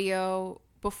this video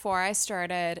before I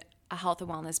started a health and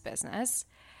wellness business,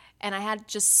 and I had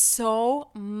just so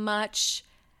much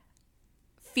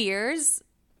fears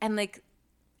and like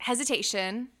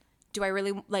hesitation. Do I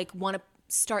really like want to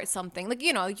start something? Like,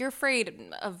 you're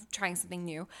afraid of trying something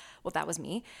new. Well, that was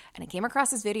me. And I came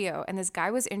across this video, and this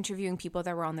guy was interviewing people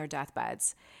that were on their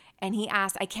deathbeds. And he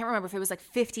asked, I can't remember if it was like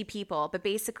 50 people, but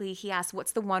basically he asked,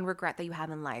 what's the one regret that you have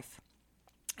in life?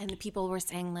 And the people were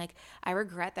saying, like, I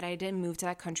regret that I didn't move to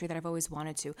that country that I've always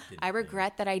wanted to. I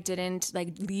regret that I didn't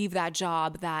like leave that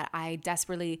job that I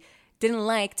desperately didn't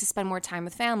like to spend more time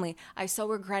with family. I so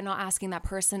regret not asking that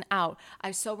person out.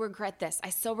 I so regret this. I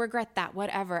so regret that,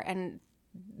 whatever. And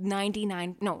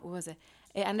what was it?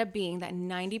 It ended up being that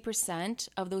 90%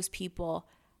 of those people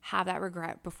have that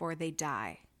regret before they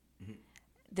die.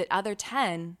 The other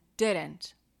 10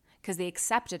 didn't, because they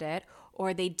accepted it,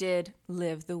 or they did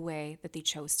live the way that they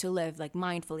chose to live, like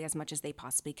mindfully as much as they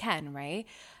possibly can, right?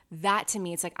 That to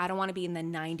me, it's like, I don't want to be in the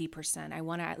 90%. I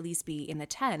want to at least be in the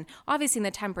 10. Obviously in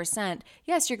the 10%,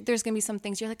 yes, there's going to be some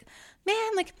things you're like,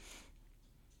 man, like,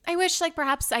 I wish like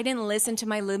perhaps I didn't listen to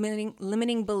my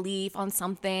limiting belief on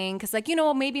something, because like,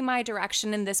 maybe my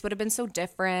direction in this would have been so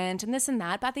different and this and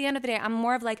that. But at the end of the day, I'm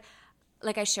more of like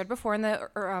I shared before in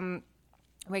the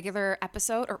regular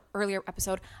episode or earlier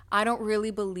episode, I don't really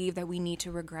believe that we need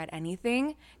to regret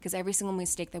anything, because every single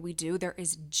mistake that we do, there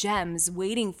is gems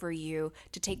waiting for you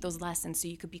to take those lessons so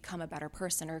you could become a better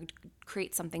person or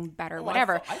create something better,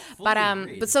 whatever. I fully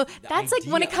agree. But so The that's like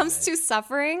when it idea comes of to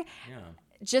suffering, Yeah.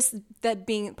 just that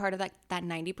being part of that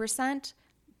 90%.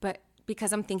 But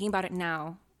because I'm thinking about it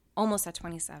now, almost at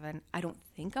 27, I don't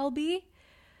think I'll be.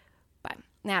 But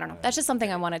I don't know. That's just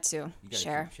something I wanted to You gotta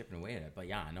share. keep chipping away at it. But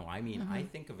yeah, no, I mean, I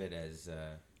think of it as,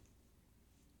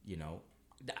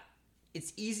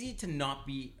 it's easy to not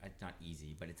be, not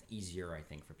easy, but it's easier, I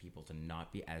think, for people to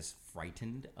not be as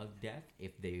frightened of death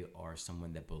if they are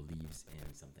someone that believes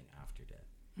in something after death.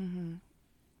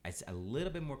 It's a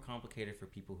little bit more complicated for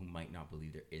people who might not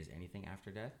believe there is anything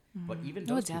after death. But even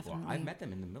those people, I've met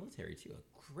them in the military too.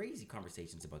 Crazy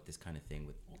conversations about this kind of thing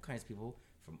with all kinds of people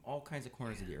from all kinds of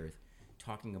corners of the earth,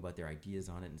 talking about their ideas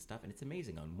on it and stuff. And it's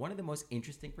amazing. On one of the most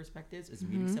interesting perspectives is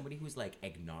meeting somebody who's like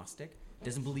agnostic,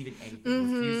 doesn't believe in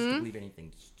anything, refuses to believe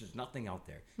anything. There's nothing out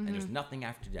there, and there's nothing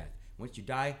after death. Once you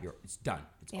die, it's done.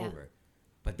 It's over.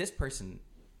 But this person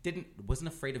wasn't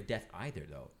afraid of death either,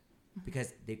 though,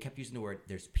 because they kept using the word,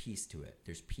 there's peace to it.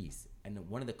 There's peace. And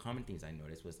one of the common things I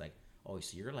noticed was like, oh,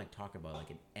 so you're like talking about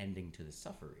like an ending to the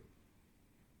suffering.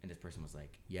 And this person was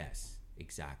like, yes,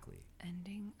 exactly.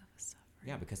 Ending of suffering.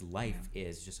 Yeah, because life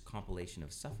is just a compilation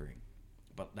of suffering.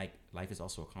 But like life is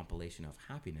also a compilation of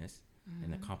happiness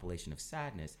and a compilation of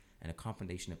sadness and a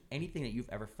combination of anything that you've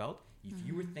ever felt. If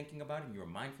you were thinking about it and you were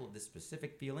mindful of this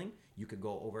specific feeling, you could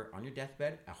go over on your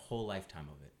deathbed a whole lifetime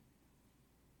of it.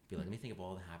 Be like, let me think of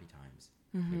all the happy times.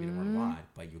 Maybe there weren't a lot,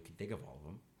 but you can think of all of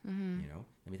them.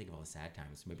 Let me think of all the sad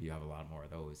times. Maybe you have a lot more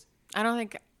of those. I don't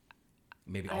think.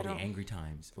 Maybe all the angry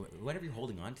times, or whatever you're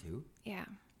holding on to. Yeah.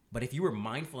 But if you were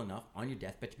mindful enough on your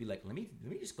deathbed to be like, let me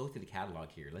just go through the catalog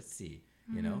here. Let's see,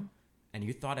 and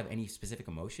you thought of any specific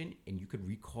emotion and you could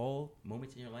recall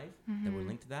moments in your life that were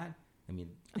linked to that. I mean,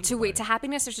 to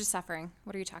happiness or just suffering?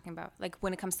 What are you talking about? Like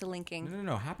when it comes to linking?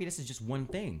 No. Happiness is just one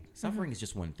thing. Suffering is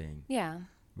just one thing. Yeah.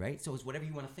 Right? So it's whatever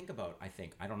you want to think about, I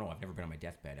think. I don't know. I've never been on my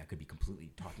deathbed. I could be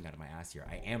completely talking out of my ass here.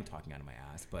 I am talking out of my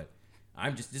ass, but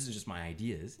this is just my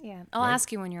ideas. Yeah. I'll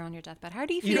ask you when you're on your deathbed. How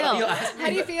do you feel? You'll ask me, How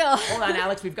do you feel? Hold on,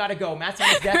 Alex. We've got to go. Matt's on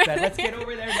his deathbed. Let's get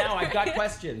over there now. I've got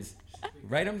questions.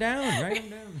 Write them down.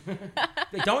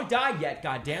 Don't die yet,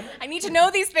 goddammit. I need to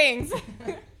know these things.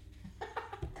 See,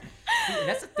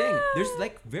 that's the thing. There's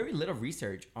like very little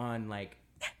research on like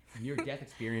near-death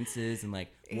experiences and like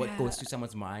what goes through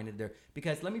someone's mind. And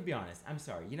because let me be honest, I'm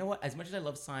sorry. You know what? As much as I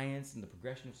love science and the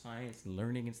progression of science and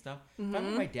learning and stuff, if I'm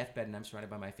on my deathbed and I'm surrounded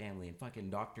by my family and fucking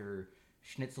Dr.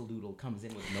 Schnitzeldoodle comes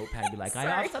in with a notepad and be like, I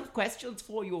have some questions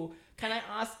for you. Can I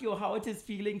ask you how it is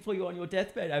feeling for you on your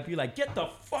deathbed? I'd be like, get the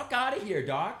fuck out of here,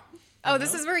 doc.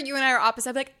 This is where you and I are opposite.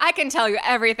 I'm like, I can tell you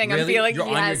everything I'm feeling. You're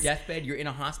on your deathbed. You're in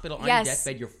a hospital on your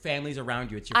deathbed. Your family's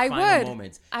around you. It's your final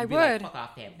moments. I would. Like, fuck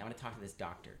off, family. I want to talk to this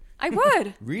doctor. I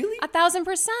would. Really?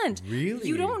 1,000%. Really?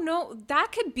 You don't know.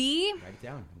 That could be. Write it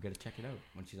down. I'm going to check it out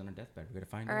when she's on her deathbed. We're going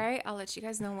to find out. All right. I'll let you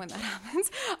guys know when that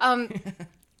happens.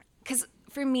 Because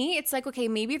for me, it's like, okay,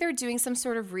 maybe they're doing some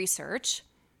sort of research.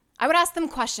 I would ask them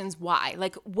questions. Why?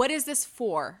 Like, what is this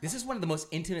for? This is one of the most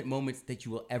intimate moments that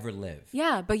you will ever live.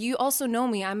 Yeah, but you also know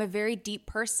me. I'm a very deep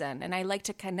person, and I like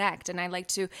to connect, and I like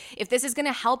to, if this is going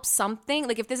to help something,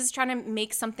 like if this is trying to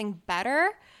make something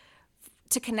better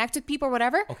to connect with people or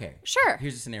whatever. Okay. Sure.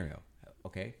 Here's a scenario.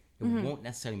 Okay. It won't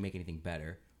necessarily make anything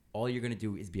better. All you're going to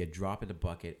do is be a drop in the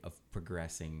bucket of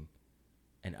progressing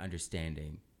and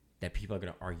understanding that people are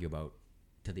going to argue about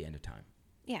till the end of time.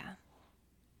 Yeah.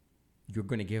 You're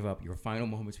going to give up your final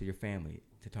moments with your family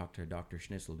to talk to Dr.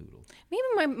 Schnitzeldoodle. Maybe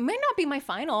might not be my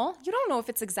final. You don't know if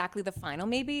it's exactly the final.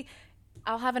 Maybe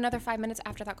I'll have another 5 minutes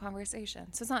after that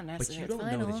conversation. So it's not necessarily But you don't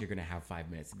final. know that you're going to have 5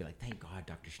 minutes and be like, thank God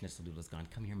Dr. Schnitzeldoodle's gone.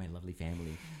 Come here, my lovely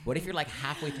family. What if you're like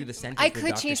halfway through the sentence? I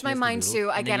could change my mind too.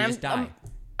 Again, you just die?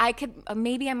 I could,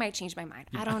 maybe I might change my mind.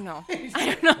 I don't know.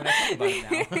 I don't know. When I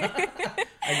think about it now,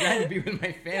 I'd rather be with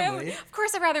my family. Yeah, of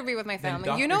course, I'd rather be with my family.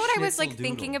 Dr. You know what I was like Schnitzeldoodle.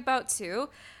 thinking about too?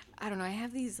 I don't know. I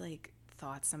have these like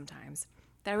thoughts sometimes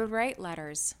that I would write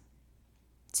letters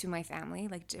to my family,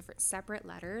 like different separate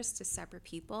letters to separate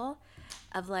people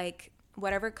of like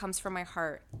whatever comes from my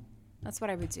heart. That's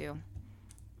what I would do.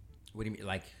 What do you mean?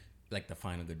 Like the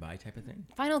final goodbye type of thing?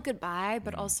 Final goodbye,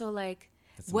 but also like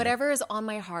That's whatever is on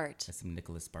my heart. That's some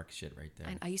Nicholas Sparks shit right there.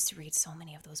 And I used to read so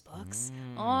many of those books.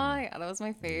 Oh, yeah, that was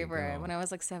my favorite. When I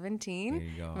was like 17, There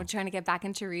you go. I'm trying to get back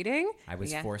into reading. I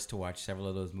was forced to watch several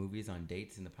of those movies on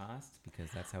dates in the past because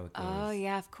that's how it goes. Oh,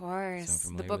 yeah, of course. So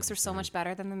I'm The familiar books with are the so series. much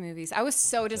better than the movies. I was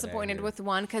so disappointed heard. with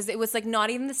one because it was like not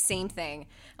even the same thing.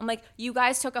 I'm like, you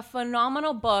guys took a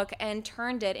phenomenal book and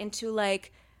turned it into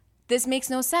like, this makes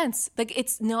no sense. Like,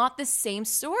 it's not the same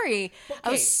story. I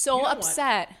Okay, was so you know what?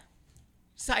 upset.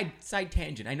 Side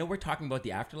tangent. I know we're talking about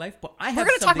the afterlife, but I have We're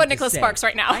gonna talk something about to Nicholas say. Sparks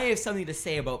right now. I have something to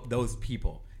say about those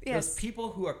people. Yes. Those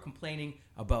people who are complaining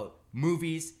about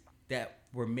movies that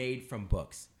were made from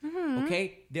books. Mm-hmm.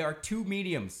 Okay? There are two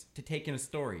mediums to take in a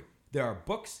story. There are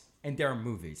books and there are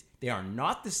movies. They are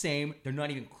not the same. They're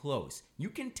not even close. You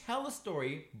can tell a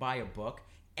story by a book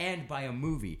and by a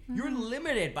movie. Mm-hmm. You're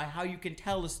limited by how you can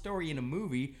tell a story in a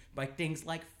movie by things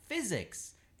like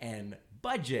physics and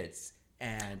budgets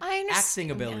and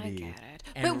acting ability. I get it.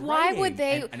 and But why would writing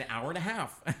they... and an hour and a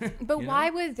half. But you know?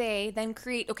 why would they then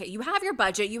create... Okay, you have your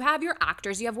budget, you have your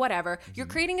actors, you have whatever. You're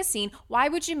creating a scene. Why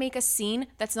would you make a scene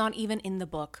that's not even in the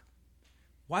book?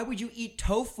 Why would you eat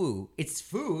tofu? It's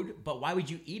food, but why would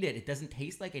you eat it? It doesn't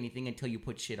taste like anything until you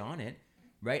put shit on it,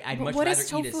 right? I'd But much what rather does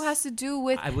tofu has to do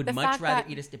with I would the much fact rather that...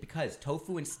 eat a steak because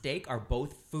tofu and steak are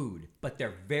both food, but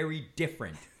they're very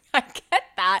different. I get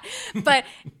that. But,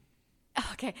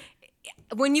 okay...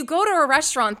 When you go to a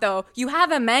restaurant, though, you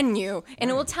have a menu, and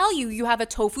it will tell you have a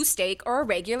tofu steak or a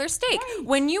regular steak. Right.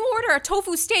 When you order a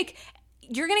tofu steak,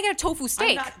 you're going to get a tofu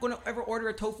steak. I'm not going to ever order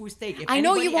a tofu steak. If I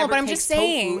know you anybody won't, ever but I'm takes just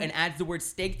saying. tofu and adds the word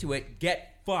steak to it,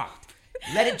 get fucked.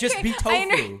 Let it just be I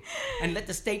know. tofu, and let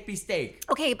the steak be steak.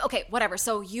 Okay, whatever.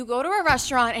 So you go to a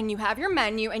restaurant and you have your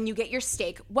menu and you get your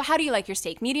steak. Well, how do you like your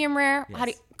steak? Medium rare?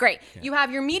 Yes. Great. Yeah. You have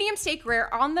your medium steak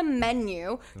rare on the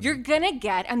menu. You're gonna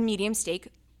get a medium steak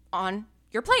on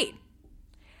your plate.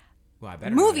 Well, I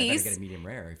better Movies, get a medium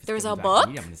rare. If it's there's coming a back to book.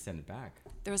 me, I'm going to send it back.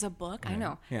 There's a book. I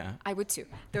know. Yeah. I would too.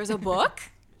 There's a book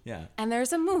Yeah. and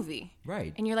there's a movie.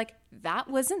 Right. And you're like, that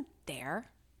wasn't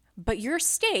there, but your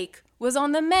steak was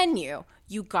on the menu.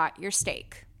 You got your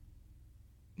steak.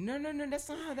 No, that's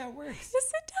not how that works.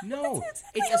 Yes, it does. No, That's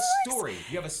exactly it's how a it works. story.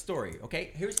 You have a story,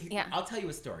 okay? Yeah. I'll tell you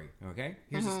a story, okay?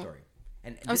 Here's a story.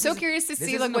 And I'm this so isn't- curious to this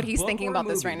see, isn't like, what a he's book thinking or a about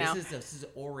this movie. right now. This is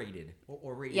orated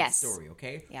Yes. story,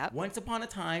 okay? Yep. Once upon a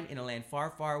time, in a land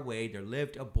far, far away, there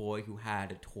lived a boy who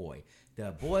had a toy. The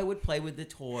boy would play with the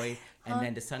toy, and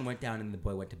then the sun went down and the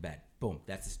boy went to bed. Boom,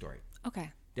 that's the story.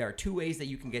 Okay. There are two ways that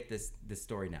you can get this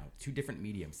story now. Two different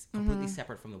mediums, completely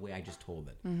separate from the way I just told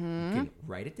it. You can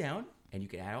write it down, and you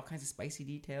can add all kinds of spicy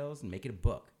details and make it a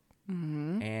book.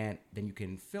 And then you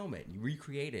can film it, and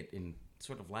recreate it in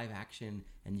sort of live action,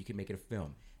 and you can make it a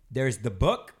film. There's the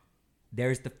book,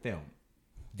 there's the film.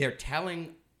 They're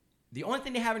telling the only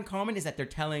thing they have in common is that they're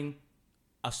telling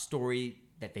a story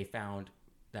that they found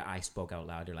that I spoke out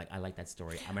loud. They're like, I like that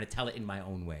story. I'm going to tell it in my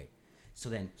own way. So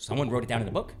then someone wrote it down in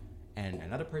the book and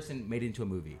another person made it into a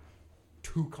movie.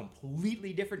 Two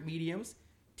completely different mediums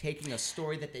taking a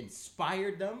story that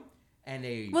inspired them and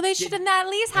they should at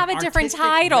least have a different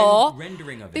title.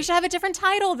 Rendering of it. They should have a different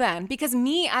title then, because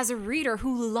me as a reader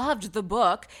who loved the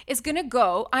book is going to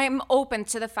go, I'm open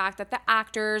to the fact that the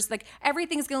actors, like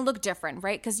everything's going to look different,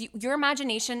 right? Because your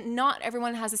imagination, not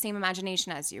everyone has the same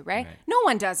imagination as you, right? No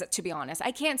one does it, to be honest.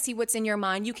 I can't see what's in your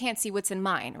mind. You can't see what's in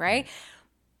mine, right?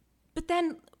 But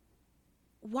then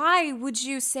why would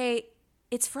you say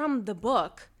it's from the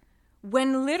book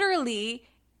when literally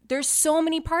there's so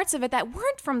many parts of it that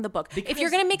weren't from the book? Because if you're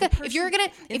gonna make if you're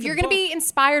gonna be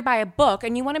inspired by a book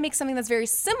and you want to make something that's very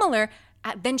similar,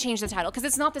 then change the title, because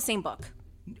it's not the same book.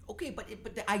 Okay,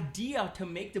 but the idea to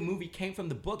make the movie came from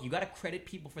the book. You got to credit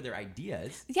people for their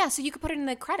ideas. Yeah, so you could put it in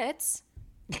the credits.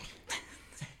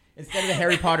 Instead of the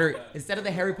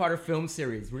Harry Potter film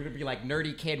series, we're gonna be like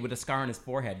nerdy kid with a scar on his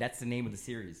forehead. That's the name of the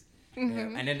series.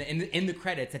 Mm-hmm. And then in the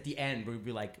credits at the end, we'll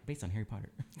be like, based on Harry Potter.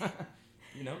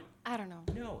 You know? I don't know.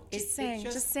 No, just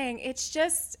saying.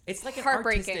 It's like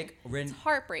heartbreaking. It's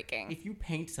heartbreaking. If you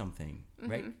paint something,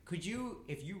 right? Could you,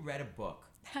 if you read a book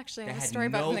actually that I have a had story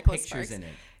about no Nicholas pictures Sparks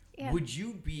in it,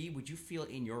 would you feel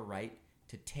in your right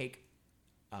to take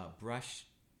a brush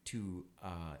to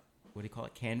what do you call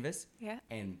it, canvas,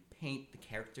 and paint the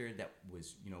character that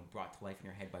was brought to life in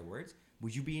your head by words?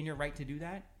 Would you be in your right to do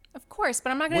that? Of course,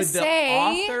 but I'm not going to say...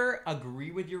 Would the author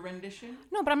agree with your rendition?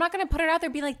 No, but I'm not going to put it out there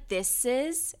and be like, this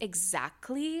is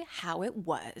exactly how it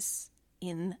was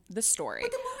in the story.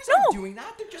 But the movies aren't doing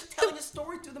that. They're just telling a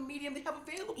story through the medium they have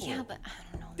available. Yeah, but I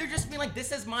don't know. They're just being like,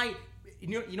 this is my...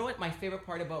 You know what my favorite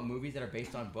part about movies that are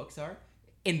based on books are?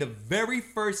 In the very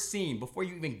first scene, before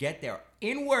you even get there,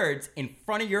 in words, in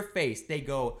front of your face, they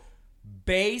go,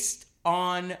 based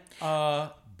on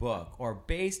a book, or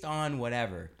based on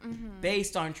whatever,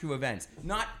 based on true events.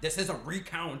 Not, this is a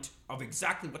recount of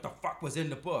exactly what the fuck was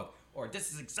in the book, or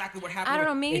this is exactly what happened. I don't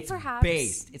know, maybe it's perhaps.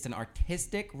 It's an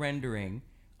artistic rendering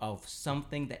of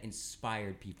something that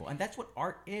inspired people. And that's what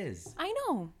art is. I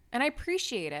know. And I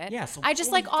appreciate it. Yeah, so I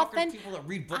just like authentic people that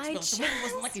read books.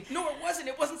 Wasn't like it. No, it wasn't.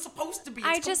 It wasn't supposed to be.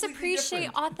 I just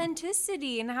appreciate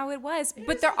authenticity and how it was.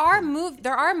 But there are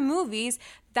movies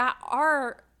that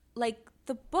are like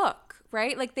the book,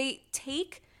 right? Like they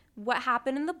take what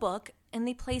happened in the book and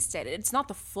they placed it. It's not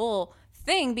the full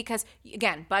thing because,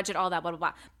 again, budget, all that, blah, blah,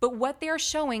 blah. But what they're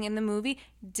showing in the movie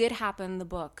did happen in the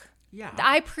book. Yeah.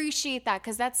 I appreciate that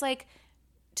because that's like,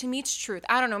 to me, it's truth.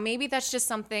 I don't know. Maybe that's just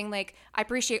something like I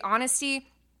appreciate honesty.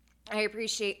 I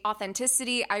appreciate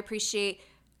authenticity. I appreciate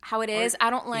how it is. Art I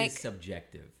don't like... is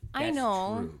subjective. I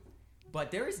know. True.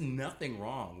 But there is nothing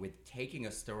wrong with taking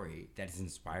a story that has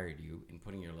inspired you and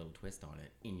putting your little twist on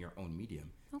it in your own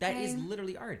medium. Okay. That is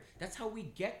literally art. That's how we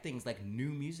get things like new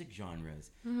music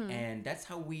genres. Mm-hmm. And that's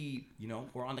how we,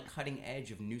 we're on the cutting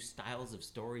edge of new styles of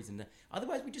stories. And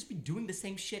otherwise, we'd just be doing the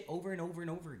same shit over and over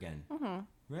and over again.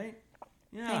 Mm-hmm. Right?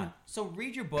 Yeah. So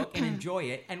read your book and enjoy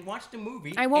it and watch the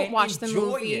movie. I won't watch the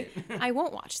movie. I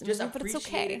won't watch the movie, but it's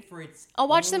okay. I'll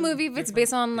watch the movie if it's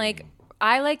based on like...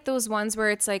 I like those ones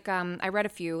where it's like, I read a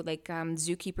few, like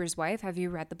Zookeeper's Wife. Have you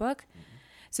read the book? Mm-hmm.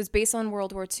 So it's based on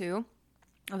World War II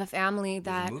of a family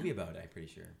that... There's a movie about it, I'm pretty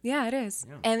sure. Yeah, it is.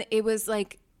 Yeah. And it was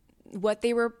like what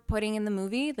they were putting in the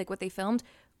movie, like what they filmed,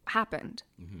 happened.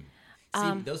 Mm-hmm.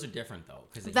 See, those are different though.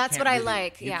 That's what I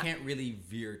like. You can't really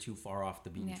veer too far off the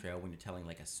beaten trail when you're telling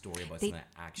like a story about something that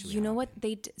actually happened. You know what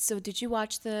they so did you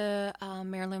watch the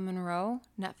Marilyn Monroe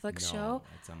Netflix show?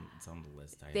 It's on the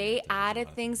list. They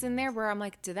added things in there where I'm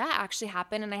like, did that actually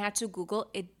happen? And I had to Google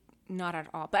it. Not at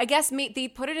all. But I guess they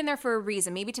put it in there for a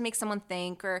reason. Maybe to make someone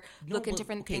think or look at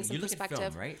different things in perspective.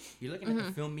 At film, right? You're looking at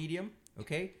the film medium,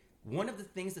 okay? One of the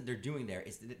things that they're doing there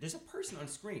is that there's a person on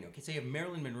screen. Okay, so you have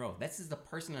Marilyn Monroe. This is the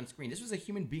person on screen. This was a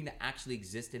human being that actually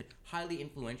existed. Highly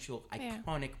influential,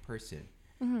 iconic person.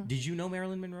 Mm-hmm. Did you know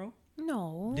Marilyn Monroe?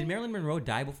 No. Did Marilyn Monroe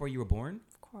die before you were born?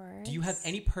 Of course. Do you have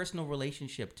any personal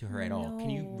relationship to her at all? Can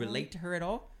you relate to her at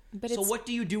all? So what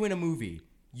do you do in a movie?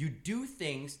 You do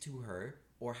things to her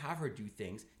or have her do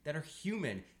things that are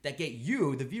human, that get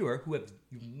you, the viewer,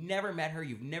 you've never met her,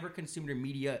 you've never consumed her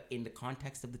media in the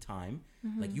context of the time.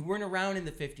 Mm-hmm. Like you weren't around in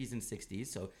the 50s and 60s,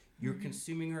 so you're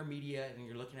consuming her media and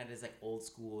you're looking at it as like old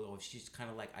school, or she's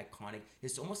kind of like iconic.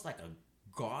 It's almost like a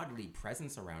godly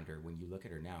presence around her when you look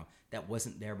at her now that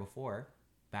wasn't there before.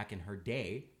 Back in her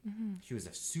day, she was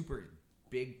a super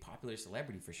big popular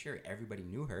celebrity for sure. Everybody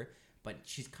knew her, but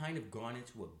she's kind of gone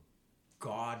into a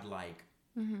godlike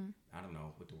I don't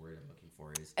know what the word I'm looking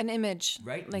for is. An image.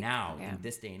 Right now, in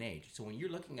this day and age. So when you're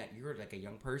like a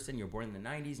young person, you're born in the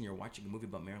 90s, and you're watching a movie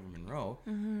about Marilyn Monroe,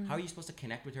 how are you supposed to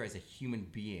connect with her as a human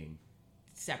being,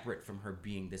 separate from her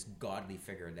being this godly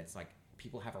figure that's like,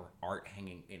 people have her art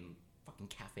hanging in fucking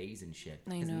cafes and shit.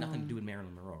 It has nothing to do with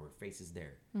Marilyn Monroe. Her face is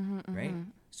there, right?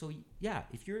 So yeah,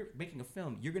 if you're making a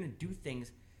film, you're going to do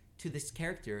things to this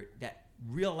character that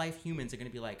real life humans are going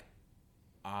to be like,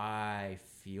 I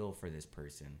feel for this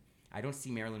person. I don't see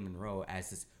Marilyn Monroe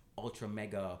as this ultra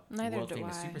mega world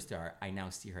famous superstar. I now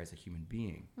see her as a human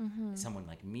being, someone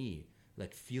like me,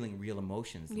 like feeling real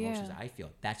emotions, the emotions I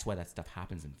feel. That's why that stuff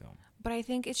happens in film. But I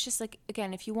think it's just like,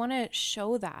 again, if you want to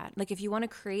show that, like if you want to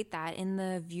create that in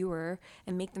the viewer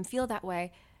and make them feel that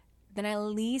way, then at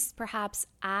least perhaps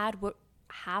add what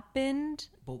happened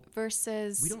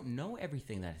versus... We don't know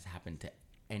everything that has happened to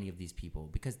any of these people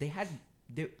because they had...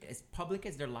 as public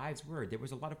as their lives were, there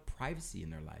was a lot of privacy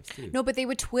in their lives too. No, but they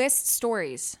would twist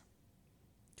stories.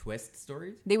 Twist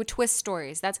stories? They would twist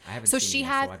stories. That's I haven't so seen she it,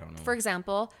 had, so I don't know. for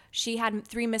example, she had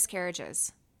 3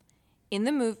 miscarriages in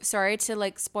the movie. Sorry to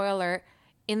like spoiler.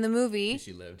 In the movie,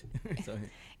 she lived.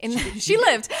 She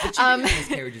lived. But she did have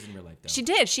miscarriages in real life, though. She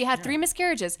did. She had 3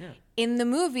 miscarriages. Yeah. In the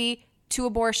movie, 2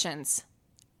 abortions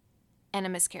and a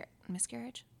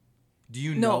miscarriage. Do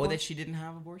you know that she didn't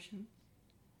have abortion?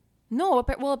 No,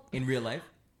 but well, in real life?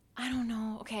 I don't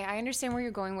know. Okay, I understand where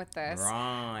you're going with this.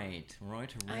 Right.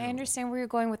 I understand where you're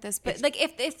going with this, but like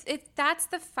if that's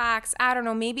the facts, I don't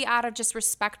know. Maybe out of just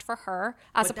respect for her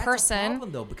as a person. That's a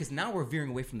problem though, because now we're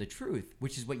veering away from the truth,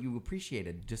 which is what you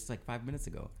appreciated just like 5 minutes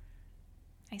ago.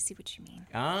 I see what you mean.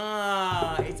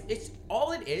 It's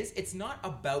all it is. It's not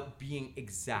about being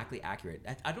exactly accurate.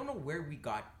 I don't know where we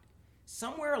got.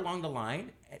 Somewhere along the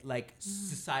line, like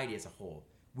society as a whole,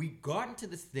 we got into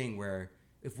this thing where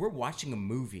if we're watching a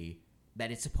movie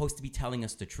that it's supposed to be telling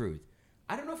us the truth.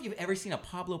 I don't know if you've ever seen a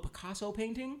Pablo Picasso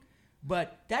painting,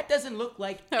 but that doesn't look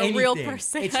like anything. Real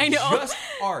person. It's I know. just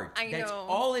art. I That's know.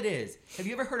 all it is. Have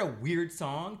you ever heard a weird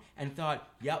song and thought,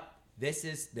 yep, this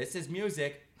is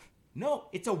music? No,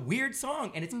 it's a weird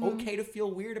song, and it's okay to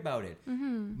feel weird about it.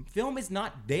 Film is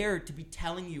not there to be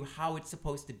telling you how it's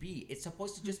supposed to be. It's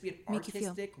supposed to just be an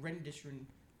artistic rendering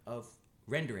of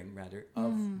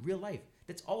real life.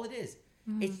 That's all it is.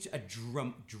 It's a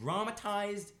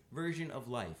dramatized version of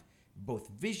life, both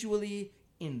visually,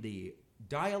 in the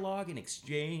dialogue and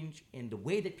exchange, in the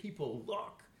way that people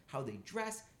look, how they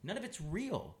dress. None of it's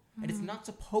real, and it's not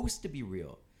supposed to be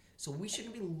real. So we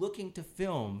shouldn't be looking to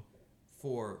film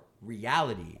for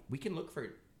reality. We can look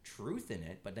for truth in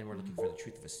it, but then we're looking for the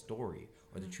truth of a story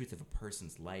or the truth of a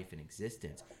person's life and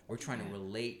existence. We're trying to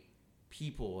relate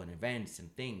people and events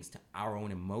and things to our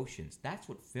own emotions. That's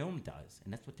what film does,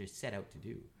 and that's what they're set out to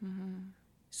do.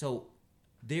 So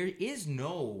there is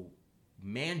no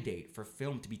mandate for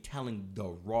film to be telling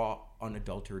the raw,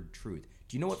 unadulterated truth.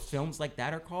 Do you know what films like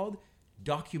that are called?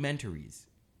 Documentaries.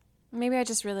 Maybe I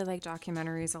just really like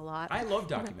documentaries a lot. I love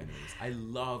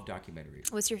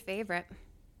documentaries. What's your favorite?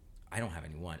 I don't have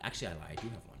any one. Actually, I lie. I do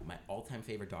have one. My all-time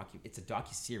favorite it's a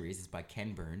docu-series. It's by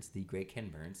Ken Burns, the great Ken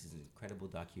Burns. He's an incredible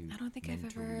documentarist, I don't think I've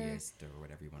ever... or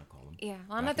whatever you want to call him. Yeah,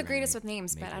 well, I'm not the greatest with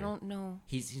names, but I don't know.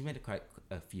 He's made quite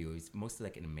a few. He's mostly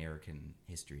like in American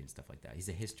history and stuff like that. He's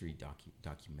a history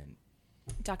documentary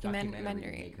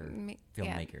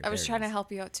filmmaker. I was trying to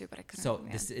help you out too, but I couldn't. So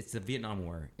it's the Vietnam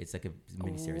War. It's like a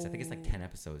miniseries. I think it's like 10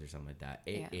 episodes or something like that.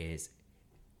 It is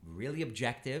really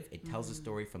objective. It tells a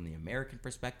story from the American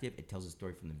perspective. It tells a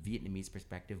story from the Vietnamese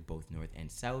perspective, both North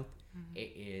and South.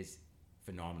 It is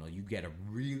phenomenal. You get a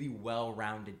really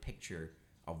well-rounded picture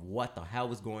of what the hell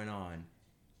was going on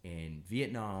in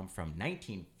Vietnam from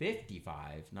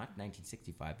 1955, not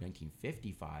 1965,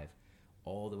 1955,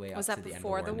 all the way up to the end of the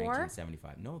war in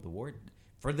 1975. No, the war...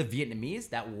 For the Vietnamese,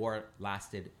 that war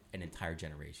lasted an entire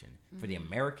generation. For the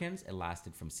Americans, it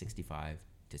lasted from 65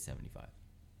 to 75.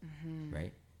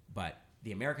 Right? But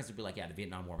the Americans would be like, yeah, the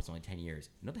Vietnam War was only 10 years.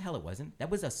 No, the hell it wasn't. That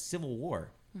was a civil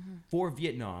war for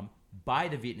Vietnam by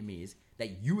the Vietnamese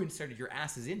that you inserted your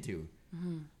asses into.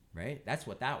 Right? That's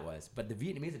what that was. But the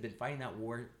Vietnamese have been fighting that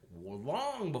war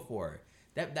long before.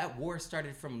 That war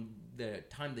started from the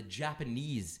time the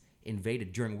Japanese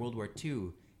invaded during World War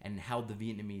II and held the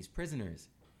Vietnamese prisoners.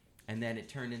 And then it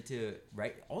turned into,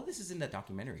 right? All this is in that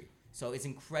documentary. So it's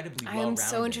incredibly well-rounded. I'm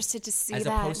so interested to see that. As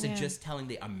opposed to just telling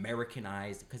the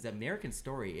Americanized, because the American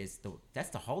story that's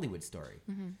the Hollywood story.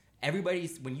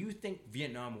 When you think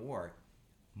Vietnam War,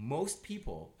 most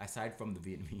people, aside from the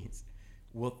Vietnamese,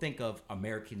 we'll think of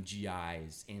American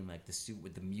GIs in like the suit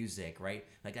with the music, right?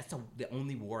 Like that's the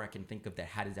only war I can think of that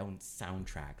had its own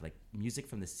soundtrack. Like music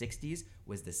from the 60s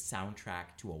was the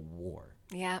soundtrack to a war.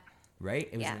 Yeah. Right?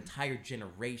 It was an entire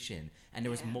generation, and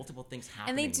there was multiple things happening.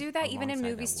 And they do that even in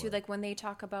movies too. war. Like when they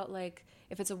talk about like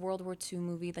if it's a World War II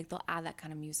movie, like they'll add that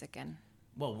kind of music in.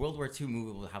 Well, World War II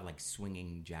movie will have like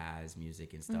swinging jazz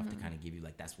music and stuff to kind of give you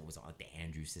like that's what was on like the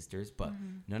Andrews Sisters. But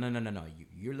no.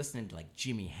 You're listening to like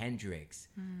Jimi Hendrix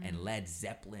and Led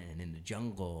Zeppelin in the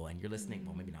jungle, and you're listening.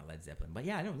 Well, maybe not Led Zeppelin, but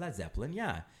yeah, I know Led Zeppelin.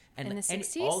 Yeah, and in the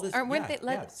 60s, all this, or weren't they?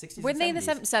 60s. Weren't they in the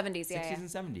 70s? Yeah,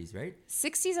 60s and 70s, right?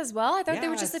 60s as well. I thought they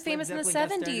were just the famous in the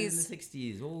 70s. In the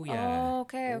 60s. Oh yeah. Oh,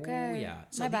 okay. Oh yeah.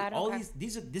 So my bad. All okay.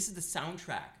 this is the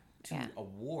soundtrack to a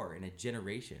war in a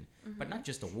generation, but not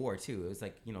just a war too. It was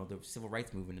like, you know, the civil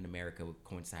rights movement in America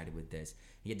coincided with this.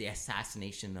 You had the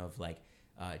assassination of like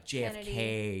JFK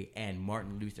Kennedy. And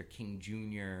Martin Luther King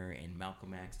Jr. and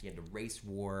Malcolm X. You had the race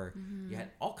war. You had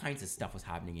all kinds of stuff was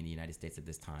happening in the United States at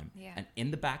this time. Yeah. And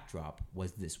in the backdrop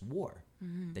was this war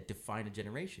that defined a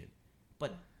generation.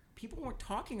 But people weren't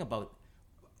talking about.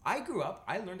 I grew up.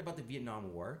 I learned about the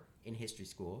Vietnam War in history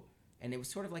school. And it was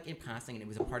sort of like in passing, and it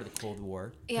was a part of the Cold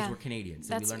War because we're Canadians.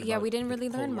 So we didn't really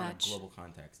learn much. Global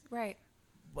context, right?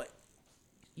 But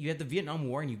you had the Vietnam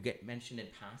War, and you get mentioned in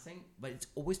passing, but it's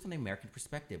always from the American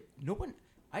perspective.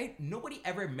 Nobody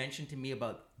ever mentioned to me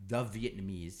about the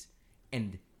Vietnamese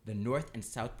and the North and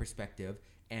South perspective,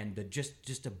 and the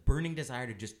just a burning desire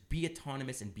to just be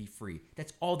autonomous and be free.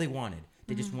 That's all they wanted.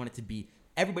 They just wanted to be.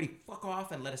 Everybody fuck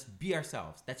off and let us be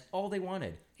ourselves. That's all they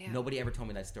wanted. Yeah. Nobody ever told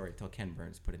me that story until Ken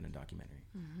Burns put it in a documentary.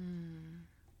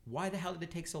 Why the hell did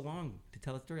it take so long to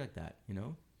tell a story like that, you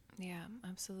know? Yeah,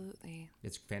 absolutely.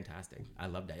 It's fantastic. I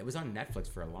love that. It was on Netflix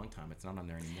for a long time. It's not on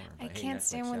there anymore. I can't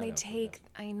stand when they take...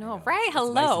 I know, right? It's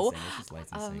hello. Licensing. It's just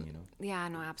licensing, you know? Yeah,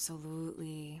 no,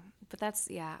 absolutely. But that's...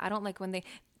 Yeah, I don't like when they...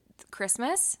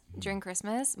 Christmas, during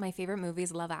Christmas, my favorite movie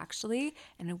is Love Actually,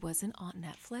 and it wasn't on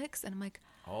Netflix. And I'm like...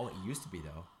 Oh, it used to be,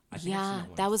 though. Yeah,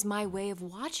 that was my way of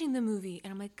watching the movie.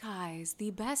 And I'm like, guys, the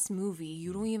best movie,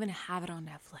 you don't even have it on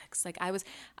Netflix. Like, I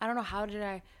don't know, how did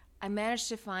I managed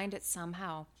to find it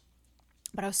somehow.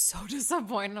 But I was so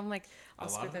disappointed. I'm like, a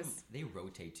lot of them, they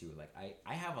rotate too. Like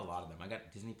I have a lot of them. I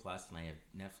got Disney Plus, and I have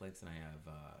Netflix, and I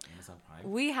have Amazon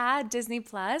Prime. We had Disney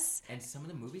Plus. And some of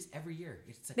the movies every year,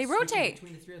 it's like they rotate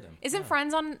between the three of them. Isn't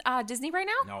Friends on Disney right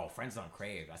now? No, Friends on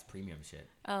Crave. That's premium shit.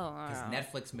 Oh, because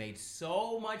Netflix made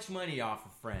so much money off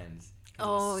of Friends. It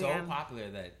was so popular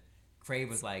that Crave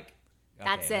was like, okay,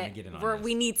 that's it. Get in on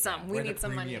we need some. Yeah, we need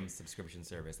some money. Premium subscription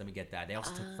service. Let me get that. They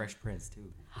also took Fresh Prince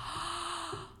too.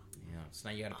 So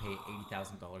now you got to pay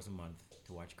 $80,000 a month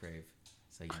to watch Crave,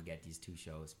 so you can get these two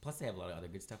shows. Plus, they have a lot of other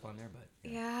good stuff on there. But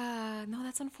yeah, no,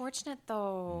 that's unfortunate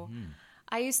though.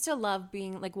 I used to love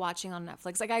being like watching on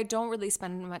Netflix. Like I don't really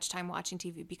spend much time watching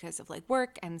TV because of like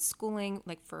work and schooling,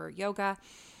 like for yoga.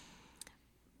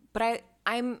 But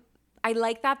I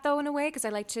like that though in a way because I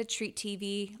like to treat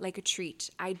TV like a treat.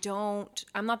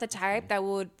 I'm not the type that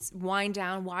would wind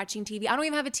down watching TV. I don't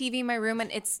even have a TV in my room,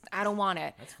 and I don't want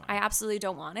it. That's fine. I absolutely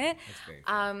don't want it. That's very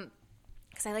fair.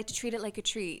 Because I like to treat it like a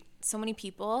treat. So many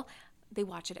people, they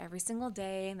watch it every single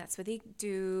day, and that's what they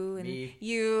do. And me.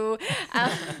 You.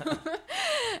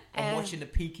 I'm watching the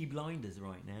Peaky Blinders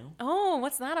right now. Oh,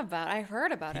 what's that about? I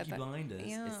heard about Peaky it. Peaky Blinders.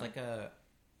 Yeah.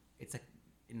 It's like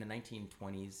in the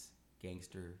 1920s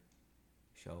gangster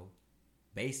show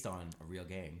based on a real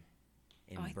gang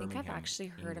in Birmingham, I think I've actually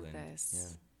heard England. of this.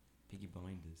 Yeah, Peaky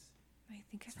Blinders. I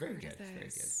think I've very heard good. of this. It's very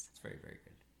good. It's very, very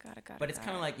good. Got it. But it's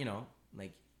kind of like, you know,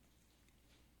 like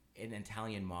an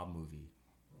Italian mob movie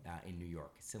in New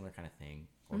York. Similar kind of thing.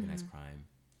 Organized crime.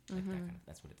 Like that kind of.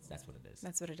 That's what it is.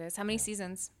 That's what it is. How many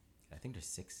seasons? I think there's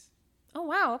 6. Oh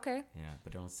wow. Okay. Yeah,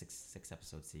 but they're only six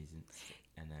episode seasons,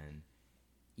 and then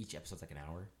each episode's like an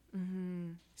hour.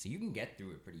 So you can get through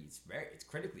it pretty. It's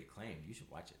critically acclaimed. You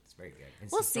should watch it. It's very good.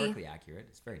 It's historically accurate.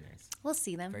 It's very nice. We'll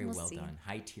see them. Very well done.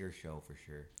 High tier show for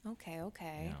sure. Okay.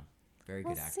 Yeah, very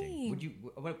good acting. See. Would you?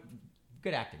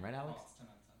 Good acting, right, Alex? Oh,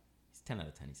 it's 10 10 out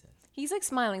of 10. He's 10 out of 10. He said. He's like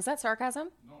smiling. Is that sarcasm?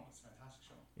 No, it's a fantastic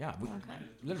show. Yeah.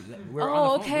 Literally, we're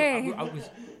on the phone. Okay.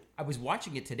 I was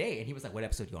watching it today, and he was like, "What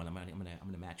episode you on? I'm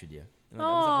gonna match with you." And that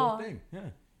was the whole thing. Yeah,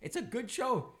 it's a good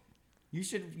show. You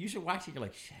should watch it. You're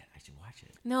like, shit, I should watch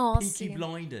it. No, I'll see Peaky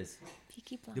Blinders.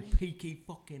 Peaky Blinders. The Peaky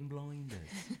fucking Blinders.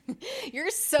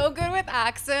 You're so good with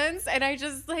accents, and I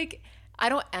just like, I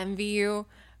don't envy you.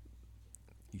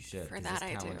 You should. For that,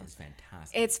 I do. Is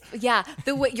fantastic. It's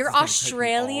the way your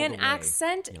Australian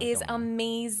accent is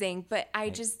amazing, but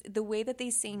the way that they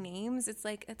say names, it's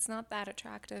like it's not that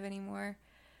attractive anymore.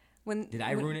 Did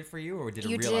I ruin it for you, or did a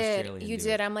You real did. Australian You do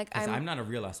did. it? I'm like, 'Cause I'm not a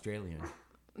real Australian.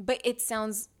 but it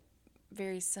sounds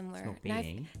very similar. no Now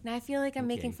bang. now I feel like I'm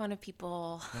making Okay. fun of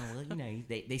people. No, well, you know,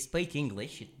 they speak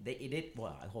English.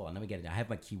 Well, hold on, let me get it. I have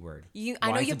my keyword. I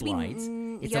know Rise you of have to be. Blights.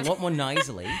 It's you a have- lot more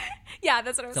nasally. Yeah,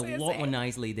 that's what I was It's a going to lot more say.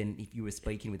 nasally than if you were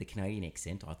speaking with a Canadian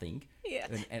accent, I think. Yeah.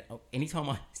 And anytime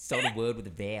I start a word with a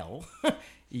vowel,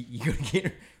 you gotta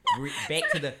get back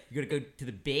to the. You gotta go to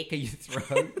the back of your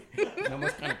throat and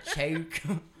almost kind of choke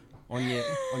on your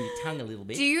tongue a little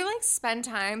bit. Do you like spend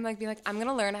time like being like, I'm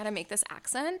gonna learn how to make this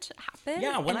accent happen?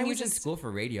 Yeah, when And I you was in just- school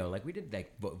for radio, like we did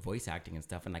like voice acting and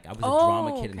stuff, and like I was a Oh,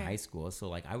 drama kid in okay. high school, so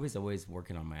like I was always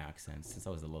working on my accent since I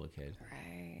was a little kid.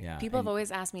 Right. Yeah, People have and-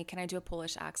 always asked me, can I do a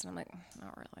Polish accent? I'm like,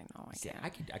 not really. No, I See, can't. I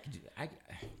could do that.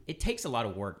 It takes a lot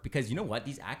of work because you know what?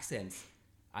 These accents,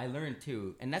 I learned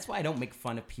too, and that's why I don't make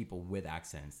fun of people with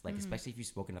accents. Like, especially if you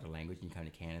spoke another language and you come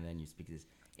to Canada and you speak this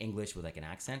English with like an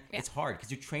accent, Yeah. it's hard because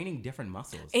you're training different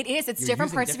muscles. It is. It's You're different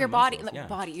using parts of your different body. muscles, Like, yeah.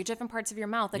 body. You different parts of your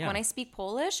mouth. Like Yeah. when I speak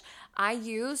Polish, I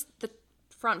use the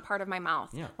front part of my mouth.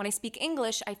 Yeah. When I speak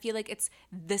English, I feel like it's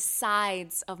the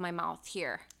sides of my mouth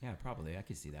here. Yeah, probably. I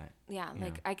could see that. Yeah.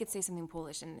 Like I could say something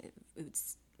Polish and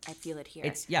it's I feel it here.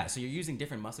 It's so you're using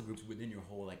different muscle groups within your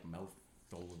whole like mouth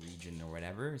whole region or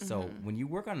whatever. So when you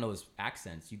work on those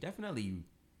accents, you definitely.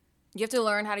 You have to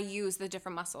learn how to use the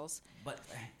different muscles. But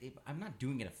I'm not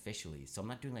doing it officially, so I'm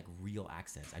not doing like real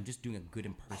accents. I'm just doing a good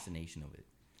impersonation of it.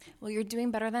 Well, you're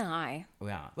doing better than I.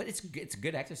 Yeah, but it's a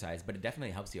good exercise. But it definitely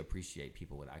helps you appreciate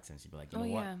people with accents. You'd be like, you know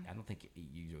what? yeah. I don't think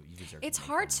you deserve. It's to make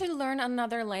hard fun of to learn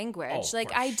another language. Oh, like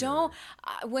for I don't.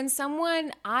 sure.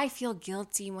 When I feel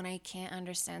guilty when I can't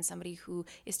understand somebody who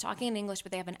is talking in English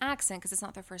but they have an accent because it's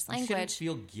not their first You shouldn't language.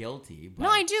 feel guilty. But No,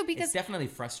 I do, because- it's definitely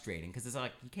frustrating because it's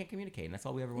like you can't communicate, and that's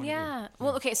all we ever want to Yeah.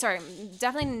 Well, okay. Sorry.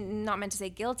 Definitely not meant to say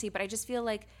guilty, but I just feel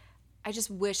like I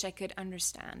just wish I could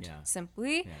understand. Yeah.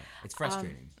 Simply. do. Yeah, it's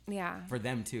frustrating Yeah. for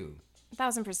them too.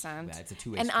 1,000%. Yeah, it's a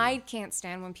two-way And street. I can't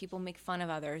stand when people make fun of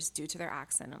others due to their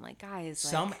accent. I'm like, guys.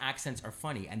 Some accents are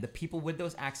funny, and the people with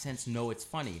those accents know it's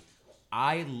funny.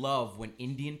 I love when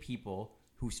Indian people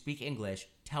who speak English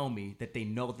tell me that they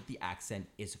know that the accent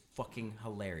is fucking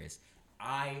hilarious.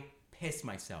 I piss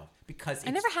myself because it's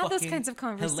never had those fucking kinds of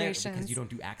hilarious conversations. because you don't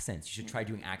do accents. You should try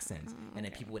doing accents, and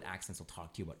then people with accents will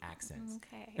talk to you about accents.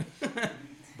 Okay.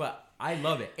 But I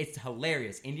love it. It's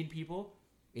hilarious. Indian people,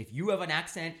 if you have an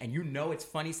accent and you know it's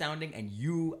funny sounding and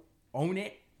you own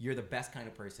it, you're the best kind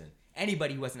of person.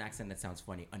 Anybody who has an accent that sounds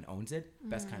funny and owns it,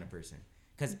 best kind of person.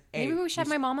 Because Maybe we should have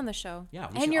my mom on the show. yeah,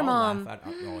 we and should your all mom. laugh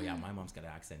at, oh yeah, my mom's got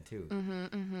an accent too.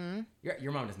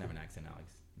 Your mom doesn't have an accent,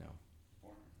 Alex. No,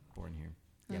 born here.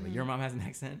 Yeah, but your mom has an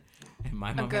accent, and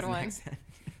my mom good has an one. accent.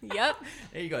 Yep.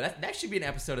 There you go. That should be an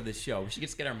episode of this show. We should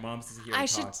just get our moms to hear I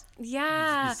us should. talk.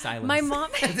 Yeah. Just be silent. My mom.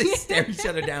 Just stare each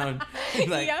other down.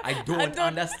 Like, Yeah, I don't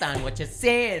understand what you're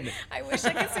saying. I wish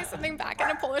I could say something back in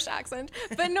a Polish accent,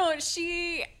 but no,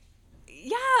 she.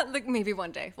 Yeah, like maybe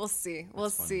one day we'll see. We'll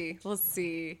That's funny. see. We'll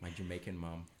see. My Jamaican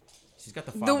mom. She's got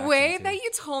the The way accent, that too.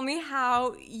 you told me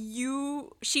how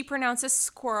she pronounces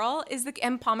squirrel is the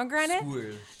and pomegranate.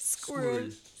 Squirrel.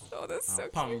 Oh, that's so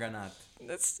cute. Pomegranate.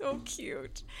 That's so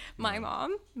cute. My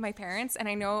mom, my parents, and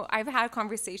I know I've had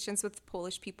conversations with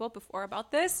Polish people before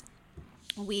about this.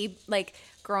 We like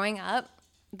growing up,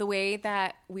 the way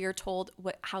that we are told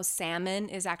how salmon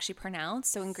is actually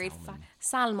pronounced. So in grade 5,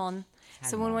 salmon.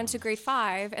 So when we went to grade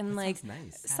 5 and like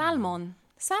sounds nice.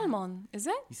 salmon, is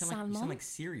it? You sound like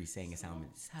Siri saying a salmon.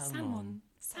 Salmon.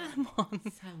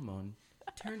 Salmon.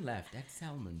 Turn left at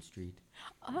Salmon Street.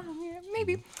 Oh, yeah,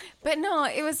 maybe. But no,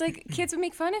 it was like kids would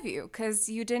make fun of you because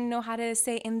you didn't know how to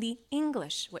say in the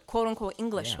English way, quote unquote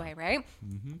English way, right?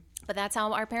 Mm-hmm. But that's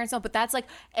how our parents know. But that's like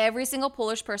every single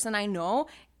Polish person I know,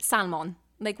 salmon.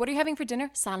 Like, what are you having for dinner?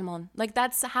 Salmon. Like,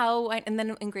 that's how and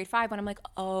then in grade 5 when I'm like,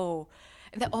 oh.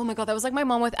 Oh my God, that was like my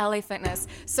mom with LA Fitness.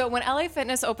 So when LA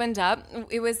Fitness opened up,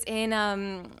 it was in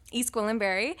East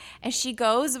Gwillimbury, and she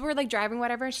goes, we're like driving,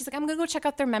 whatever, and she's like, I'm gonna go check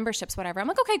out their memberships, whatever. I'm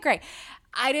like, okay, great.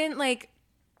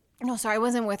 No, sorry, I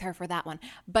wasn't with her for that one.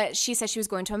 But she said she was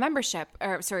going to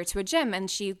to a gym, and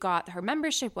she got her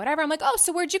membership, whatever. I'm like, oh,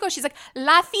 so where'd you go? She's like,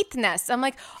 La Fitness. I'm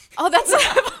like, oh, that's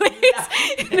a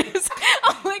place.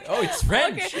 I'm like, Oh, it's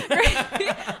French. Okay,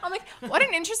 right. I'm like, what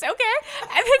an interesting, okay.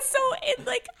 And then so in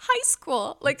like high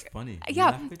school, like, That's funny. yeah.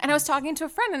 La Fitness. And I was talking to a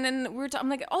friend, and then I'm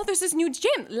like, oh, there's this new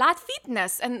gym, La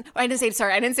Fitness. And I didn't say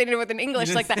it with an English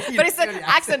You like didn't that, say- but I you said didn't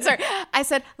accent, sorry. I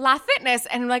said La Fitness,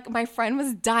 and like my friend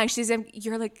was dying. She said,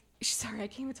 you're like, sorry, I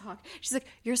can't even talk. She's like,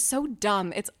 you're so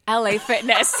dumb. It's LA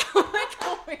Fitness. I'm like,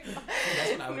 oh my God.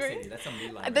 That's what I would say. That's a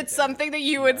me line. That's something that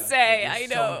you would say. I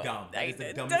know. So dumb. That is the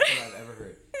I- dumbest thing I've ever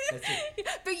heard. That's it.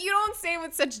 But you don't say it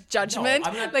with such judgment.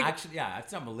 No, I'm not like, actually. Yeah,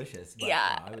 it's not malicious. But,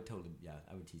 Yeah. I would totally. Yeah,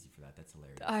 I would tease you for that. That's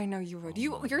hilarious. I know you would.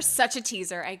 Oh my You're God. such a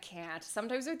teaser. I can't.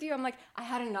 Sometimes with you, I'm like, I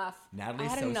had enough. Natalie's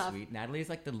I had so enough. sweet. Natalie is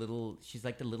like she's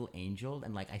like the little angel,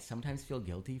 and like I sometimes feel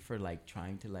guilty for like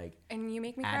trying to like And you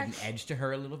make me add cry. an edge to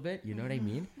her a little bit. You know what I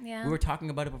mean? Yeah. We were talking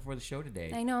about it before the show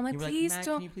today. I know, I'm like, You were please Matt,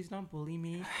 don't- Can you please don't bully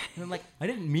me? And I'm like, I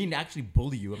didn't mean to actually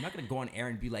bully you. I'm not gonna go on air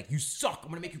and be like, you suck. I'm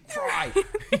gonna make you cry.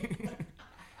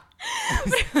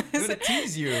 I'm gonna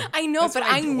tease you. I know, That's but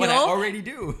what I what I know- already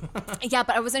do. Yeah,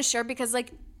 but I wasn't sure because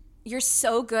like you're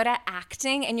so good at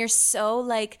acting and you're so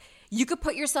like you could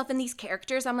put yourself in these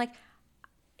characters. I'm like,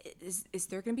 is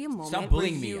there gonna be a moment? Stop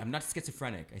bullying me. I'm not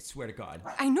schizophrenic. I swear to God.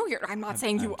 I know you're. I'm not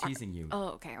saying you I'm are. teasing you. Oh,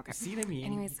 okay. See what I mean?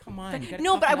 Anyways, Come on. but- you gotta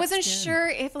no, but I toughen up wasn't skin. sure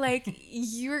if like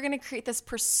you were gonna create this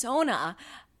persona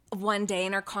one day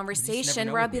in our conversation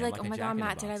know where I'd with be me. I'm like, like oh a my jack God, in the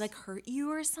Matt, did I box. like hurt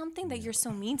you or something that you're so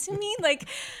mean to me? Like,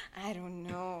 I don't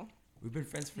know. We've been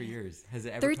friends for years. Has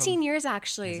it ever 13 years Has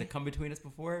actually. it come between us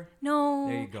before? No.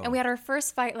 There you go. And we had our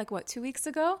first fight like what, 2 weeks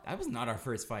ago? That was not our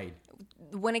first fight.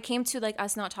 When it came to like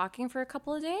us not talking for a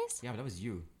couple of days. Yeah, but that was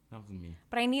you. That wasn't me.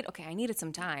 But I needed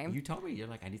some time. You told me you're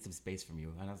like, I need some space from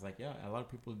you, and I was like, yeah, a lot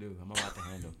of people do. I'm a lot to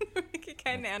handle. I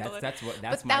can't handle it. That's But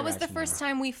my that was the rationale. first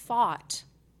time we fought.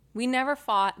 We never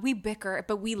fought. We bicker,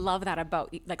 but we love that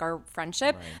about like our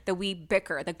friendship Right. that we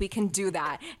bicker. Like we can do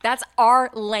that. That's our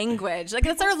language. Like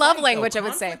that's our love Fight, language. though. I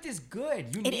would say Conflict is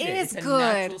good. You It need it. is It's good.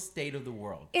 a natural state of the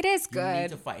world. it is You need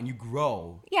good. to fight, and you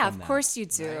grow. Yeah, from of that, course you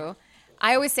do. right?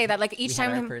 I always say that. Like each We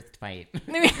had time. our first fight.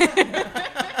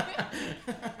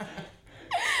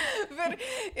 But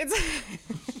it's.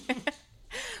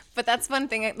 But that's one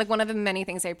thing. Like one of the many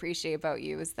things I appreciate about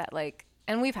you is that like.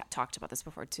 And we've talked about this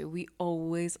before too. We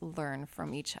always learn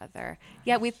from each other.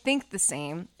 Yeah, we think the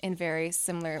same in very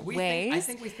similar ways. I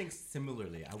think we think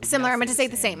similarly. I would Similar. not I meant to say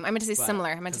the same. same. I meant to say but- similar.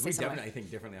 I meant to 'cause say we similar. definitely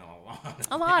think differently on a lot.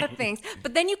 A lot of things.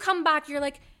 But then you come back, you're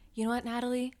like, you know what,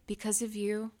 Natalie? Because of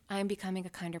you, I'm becoming a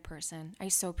kinder person. I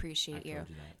so appreciate you. told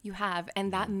you that. You have.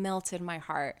 And that melted my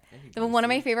heart. you The- go, one of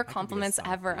my see? favorite I could be a compliments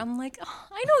ever. softie. I'm like, oh,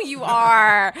 I know you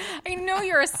are. I know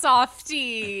you're a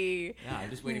softie. Yeah, I'm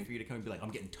just waiting for you to come and be like, I'm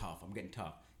getting tough. I'm getting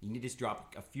tough. You need to just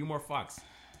drop a few more fucks.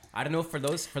 I don't know for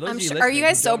those. I'm of you sure. Are you listening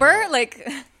guys who don't sober? know, Like,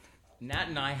 Nat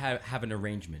and I have an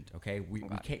arrangement. Okay, we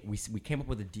came up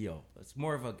with a deal. It's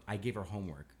more of a I gave her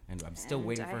homework, and I'm still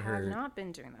waiting for her. I have not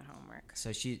been doing that homework.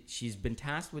 So she's been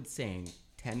tasked with saying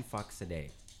 10 fucks a day.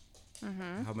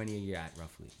 Mm-hmm. How many are you at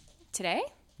roughly? Today?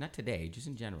 Not today, just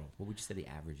in general. What would you say the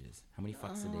average is? How many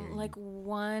fucks a day? Are you- Like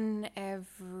one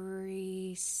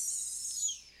every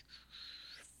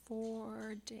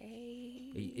 4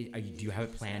 days. do you have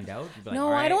it planned out? You'd be like, No,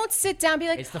 "All I right, don't sit down and be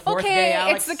like, It's the fourth okay, day,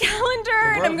 Alex. it's the calendar, The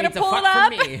and world I'm going needs to a pull it fuck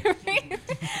up. from me.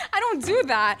 I don't do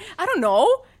that. I don't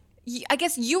know. I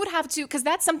guess you would have to, because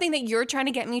that's something that you're trying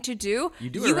to get me to do. You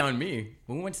do it around me.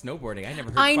 When we went snowboarding, I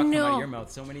never heard I fuck come out know. of your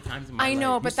mouth so many times in my life. I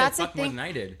know, You but said that's the fuck more thing. than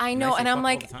I did. I And know, say and I'm fuck all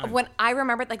like, the time. when I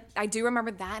remembered, like, I do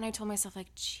remember that, and I told myself,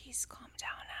 like, geez, calm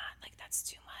down, Nat. Like, that's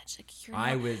too much. Like, you're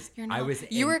I not, was- you're I not, was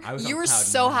you in- were, I was you on were cloud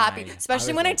so nine. happy, I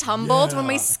especially was when I like, tumbled, when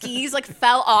my yeah. skis like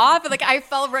fell off, and like I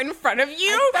fell right in front of you.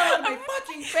 I fell on my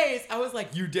fucking face. I was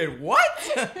like, you did what?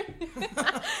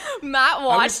 Matt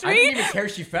watched I me. didn't even care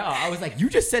she fell. I was like, you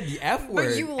just said the F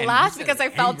word. you and laughed said because it I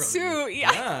fell angrily. too.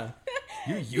 Yeah.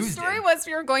 You The used story it. was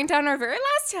we were going down our very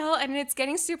last hill and it's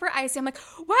getting super icy. I'm like,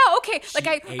 wow, okay.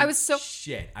 Like She I was so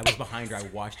shit. I was behind her. I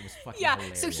watched. It was fucking yeah.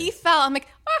 hilarious. So he fell. I'm like,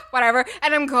 whatever.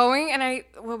 And I'm going and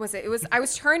what was it? I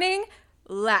was turning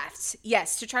left.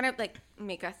 Yes, to try to like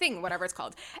make a thing, whatever it's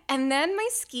called. And then my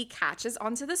ski catches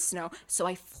onto the snow. So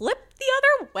I flipped the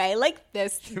other way like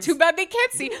this. Too bad they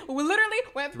can't see. We literally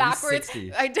went backwards.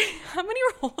 360. I did how many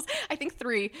rolls? I think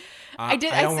 3. I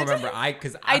don't said- remember.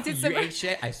 Because I after did you some- ate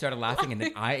shit, I started laughing, and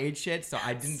then I ate shit, so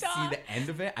I didn't Stop. see the end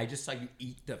of it. I just saw you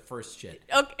eat the first shit.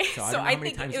 Okay, So so, I don't know I how many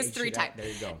think times it you was ate 3 shit out. times. There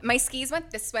you go. My skis went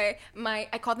this way.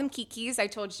 I called them kikis. I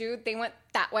told you they went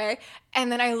that way,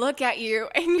 and then I look at you,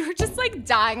 and you're just like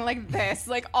dying like this,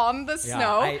 like on the Yeah,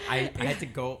 snow. I had to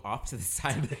go off to the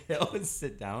side of the hill and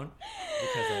sit down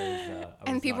because I was.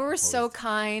 And people not were so composed.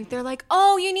 kind. They're like,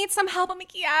 "Oh, you need some help?" I'm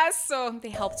like, "Yes." So they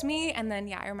helped me, and then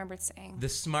I remembered saying, The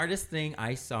smartest thing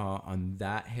I saw on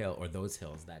that hill or those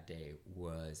hills that day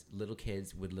was little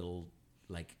kids with little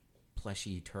like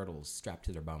plushy turtles strapped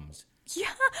to their bums. "Yeah,"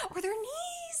 or their knees.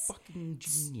 Fucking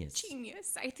genius.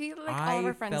 Genius. I feel like all of I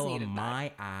our friends fell needed on that.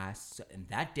 my ass, and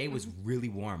that day was really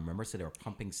warm. Remember, so they were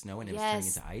pumping snow and it was turning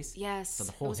into ice. Yes. So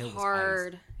the whole it was hill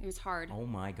hard. was ice. It was hard. Oh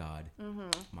my god,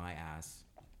 my ass.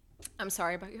 I'm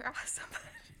sorry about your ass.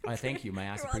 Oh, thank you. My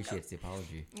ass You're welcome. appreciates the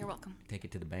apology. You're welcome. Take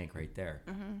it to the bank right there.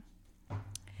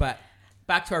 But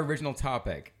back to our original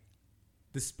topic,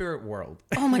 the spirit world.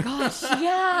 Oh my gosh.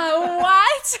 Yeah.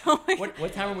 What? Oh my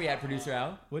What time are we at, Producer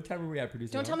Al? What time are we at,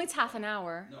 Producer Don't Al? tell me it's half an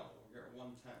hour. No, we're at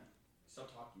 1:10. Stop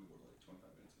talking about it like 25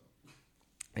 minutes ago.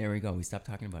 There we go. We stopped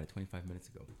talking about it 25 minutes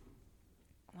ago.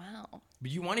 Wow. But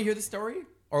you want to hear the story?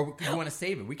 Or do you want to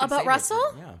save it? We can About save Russell?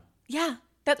 It for, Yeah.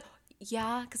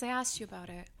 Yeah, because I asked you about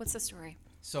it. What's the story?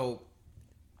 So,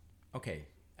 okay,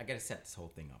 I got to set this whole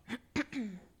thing up.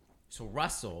 So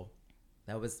Russell,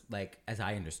 that was like, as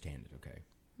I understand it, okay?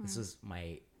 This was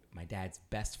my dad's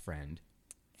best friend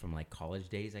from like college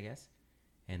days, I guess.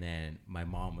 And then my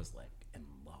mom was like in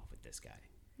love with this guy.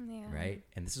 Yeah. Right?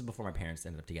 And this was before my parents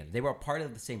ended up together. They were a part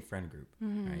of the same friend group,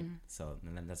 right? So,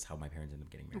 and then that's how my parents ended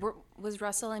up getting married. Was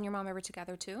Russell and your mom ever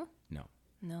together too? No.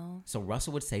 No. So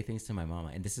Russell would say things to my mom,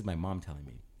 and this is my mom telling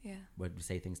me. Yeah. Would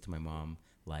say things to my mom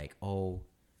like, oh,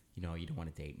 you know, you don't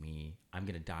want to date me. I'm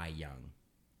going to die young.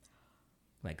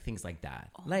 Like things like that.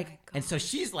 Oh like, my and so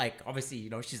she's like, obviously, you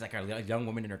know, she's like a young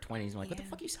woman in her 20s. I'm like, what the Yeah.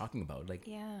 fuck are you talking about? Like,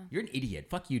 Yeah. you're an idiot.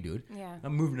 Fuck you, dude. Yeah.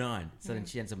 I'm moving on. So then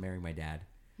she ends up marrying my dad.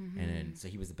 And then, so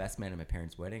he was the best man at my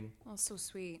parents' wedding. Oh, so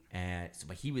sweet. And so,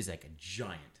 but he was like a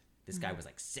giant. This guy was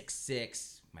like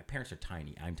 6'6". My parents are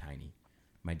tiny. I'm tiny.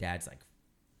 My dad's like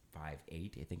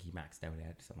 5'8". I think he maxed out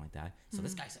at something like that. So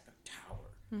this guy's like a tower,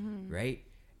 right?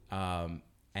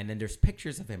 And then there's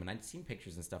pictures of him, and I've seen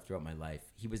pictures and stuff throughout my life.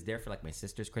 He was there for like my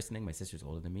sister's christening. My sister's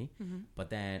older than me, but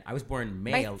then I was born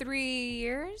May. By 3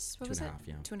 years? What was it? 2.5,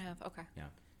 yeah. 2.5. Okay. Yeah.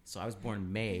 So I was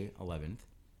born May 11th,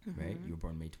 right? You were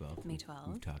born May 12th. May We've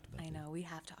 12th. talked about I this. know. We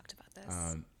have talked about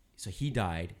this. So he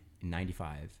died in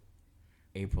 95,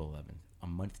 April 11th, a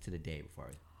month to the day before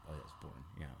I was born.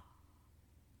 Yeah.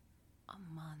 A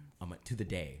month. A month to the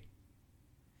day.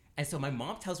 And so my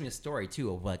mom tells me a story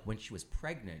too of like when she was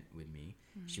pregnant with me,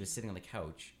 she was sitting on the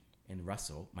couch and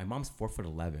Russell, my mom's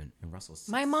 4'11" and Russell's 6'6".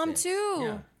 My mom too.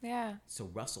 Yeah. Yeah. So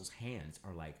Russell's hands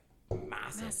are like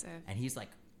massive. Massive. And he's like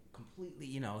completely,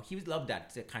 you know, he would love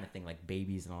that kind of thing, like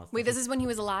babies and all that Wait, stuff. this is when he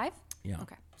was alive? Yeah.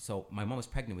 Okay. So my mom was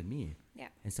pregnant with me. Yeah.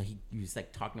 And so he was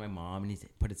like talking to my mom and he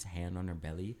put his hand on her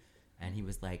belly and he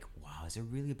was like, wow, is there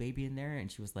really a baby in there?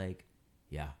 And she was like,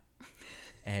 yeah.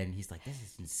 And he's like, this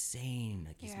is insane.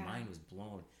 Like his Yeah. mind was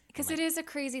blown. Because I'm it is a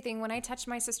crazy thing. When I touch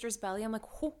my sister's belly, I'm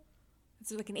like, whoa.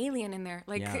 It's like an alien in there.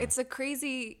 Like, Yeah. it's a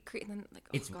crazy, then, like,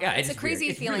 oh It's God. yeah, it's a just crazy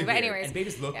weird. It's feeling. really But weird. anyways. And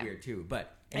babies look yeah. weird too.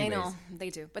 But anyways, I know.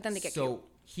 They do. But then they get so cute.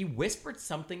 he whispered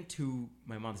something to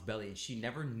my mom's belly and she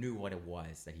never knew what it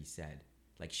was that he said.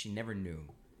 Like she never knew.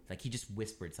 Like he just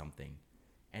whispered something.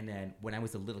 And then when I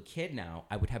was a little kid now,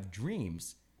 I would have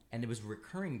dreams and it was a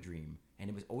recurring dream and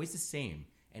it was always the same.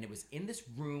 And it was in this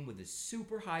room with a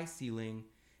super high ceiling.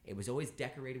 It was always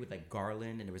decorated with like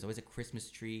garland and there was always a Christmas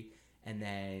tree. And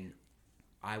then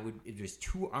there was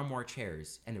 2 armoire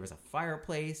chairs and there was a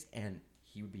fireplace and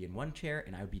he would be in one chair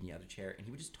and I would be in the other chair and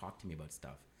he would just talk to me about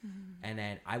stuff. And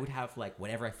then I would have like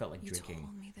whatever I felt like You drinking.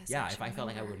 told me this, Yeah, I if I felt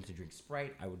like I remember. wanted to drink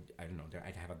Sprite, I don't know,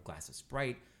 I'd have a glass of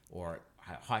Sprite or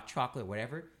hot chocolate,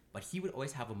 whatever. But he would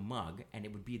always have a mug and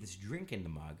it would be this drink in the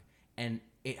mug. And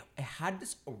it had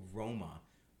this aroma.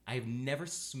 I've never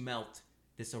smelt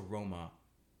this aroma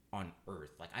on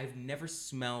earth. Like I've never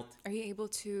smelt. Are you able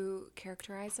to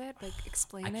characterize it? Like,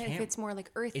 explain I it? If can't. it's more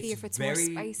like earthy, It's if it's very-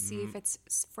 more spicy, if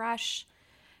it's fresh,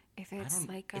 if I it's don't.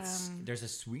 like, There's a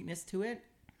sweetness to it,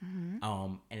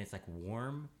 and it's like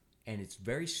warm and it's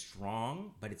very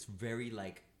strong, but it's very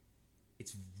like,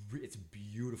 it's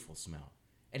beautiful smell,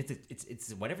 and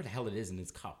it's whatever the hell it is in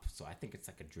this cup. So I think it's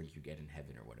like a drink you get in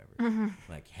heaven or whatever,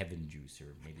 like heaven juice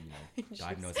or maybe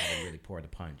God knows how to really pour the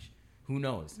punch. Who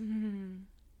knows?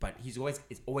 But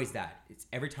it's always that. It's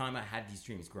every time I had these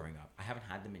dreams growing up. I haven't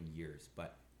had them in years,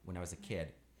 but when I was a kid,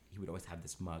 he would always have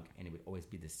this mug, and it would always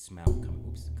be this smell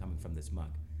coming from this mug.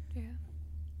 yeah.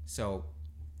 So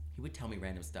he would tell me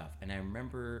random stuff, and I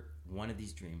remember one of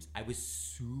these dreams. I was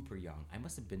super young. I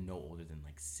must have been no older than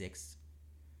like 6,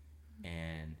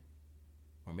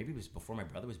 or maybe it was before my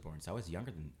brother was born. So I was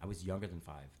younger than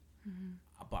 5.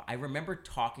 But I remember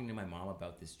talking to my mom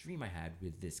about this dream I had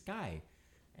with this guy.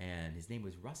 And his name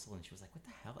was Russell, and she was like, what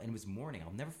the hell? And it was morning.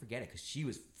 I'll never forget it because she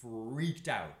was freaked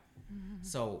out.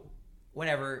 So,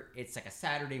 whatever. It's like a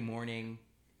Saturday morning.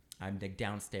 I'm like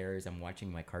downstairs. I'm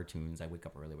watching my cartoons. I wake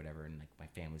up early, whatever, and like my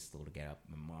family's slow to get up.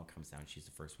 My mom comes down. She's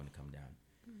the first one to come down.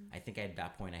 I think at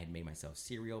that point I had made myself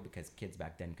cereal because kids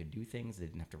back then could do things. They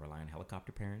didn't have to rely on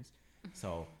helicopter parents.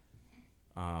 So,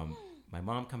 my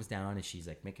mom comes down and she's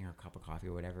like making her cup of coffee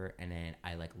or whatever, and then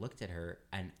I like looked at her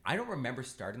and I don't remember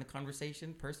starting the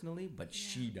conversation personally, but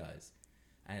she does.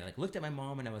 And I like looked at my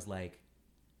mom and I was like,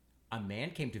 a man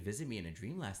came to visit me in a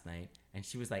dream last night, and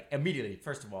she was like, immediately,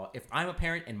 first of all, if I'm a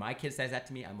parent and my kid says that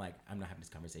to me, I'm like, I'm not having this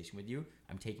conversation with you.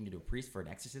 I'm taking you to a priest for an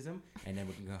exorcism, and then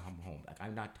we can go home. Like,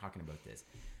 I'm not talking about this.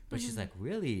 But she's like,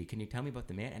 really? Can you tell me about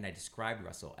the man? And I described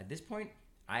Russell. At this point,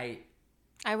 I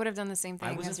would have done the same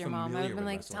thing as your mom. I would have been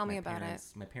like, Russell. tell me about it.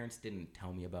 My parents didn't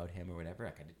tell me about him or whatever.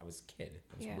 Like, I was a kid.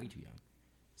 I was Yeah. way too young.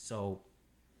 So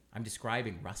I'm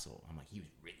describing Russell. I'm like, he was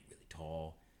really, really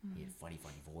tall. He had a funny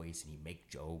voice, and he'd make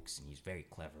jokes, and he's very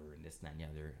clever, and this, and that, and the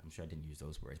other. I'm sure I didn't use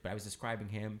those words, but I was describing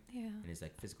him and his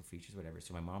like physical features, whatever.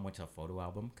 So my mom went to a photo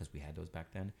album because we had those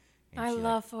back then. And I she,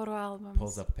 love like, photo albums.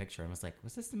 pulls up a picture and was like,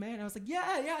 "Was this the man?" I was like,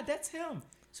 "Yeah, that's him."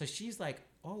 So she's like,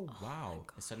 "Oh wow."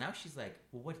 So now she's like,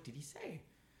 "Well, what did he say?"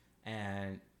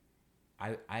 And I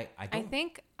don't. I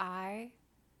think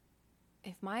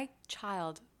if my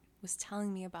child was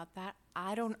telling me about that,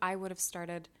 I would have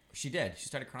started. She did. She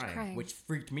started crying, which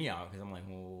freaked me out because I'm like,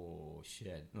 oh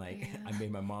shit! Like I made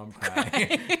my mom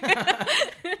cry.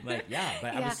 Like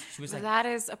but she was like, that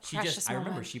is a precious moment. I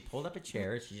remember she pulled up a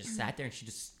chair. She just sat there and she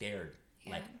just stared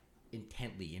like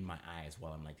intently in my eyes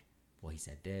while I'm like, well, he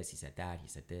said this, he said that, he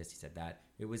said this, he said that.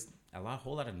 It was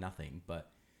whole lot of nothing.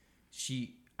 But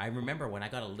I remember when I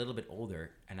got a little bit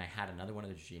older and I had another one of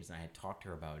those dreams and I had talked to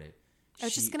her about it. I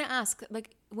was just going to ask,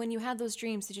 like, when you had those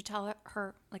dreams, did you tell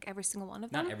her, like, every single one of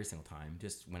them? Not every single time.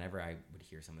 Just whenever I would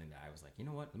hear something that I was like, you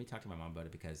know what? Let me talk to my mom about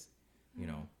it because, you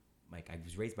know, like, I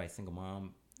was raised by a single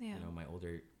mom, you know, my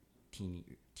older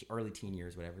early teen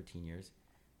years.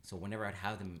 So whenever I'd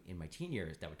have them in my teen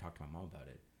years, I would talk to my mom about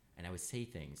it. And I would say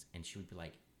things, and she would be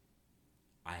like,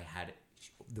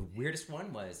 the weirdest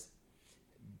one was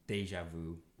deja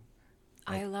vu.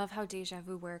 Like, I love how deja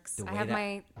vu works.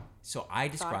 So I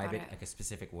describe it like a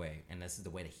specific way, and this is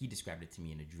the way that he described it to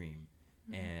me in a dream.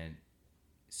 And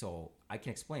so I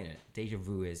can explain it. Deja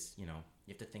vu is, you know,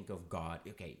 you have to think of God.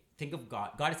 Okay, think of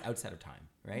God. God is outside of time,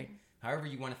 right? However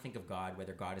you want to think of God,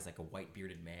 whether God is like a white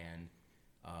bearded man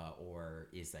or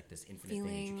is like this infinite thing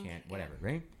that you can't, whatever,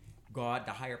 right? God,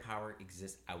 the higher power,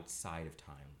 exists outside of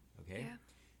time, okay? Yeah.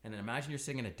 And then imagine you're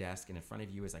sitting at a desk and in front of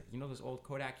you is like, you know those old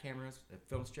Kodak cameras, a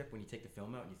film strip, when you take the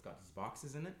film out and it's got these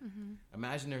boxes in it?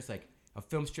 Imagine there's like a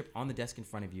film strip on the desk in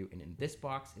front of you, and in this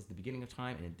box is the beginning of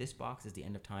time, and in this box is the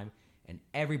end of time, and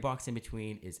every box in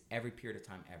between is every period of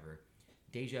time ever.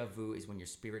 Deja vu is when your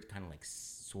spirit kind of like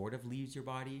sort of leaves your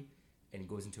body and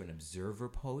goes into an observer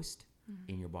post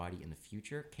in your body in the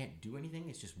future. Can't do anything,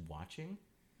 it's just watching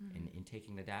and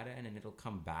intaking the data, and then it'll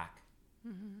come back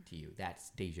to you.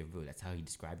 That's deja vu. That's how he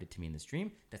described it to me in this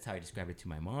dream. That's how he described it to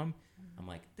my mom. I'm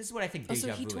like, this is what I think deja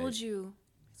vu is. So he told you.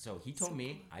 So he told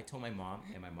me, I told my mom,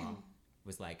 and my mom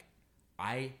was like,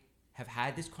 I have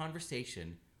had this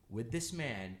conversation with this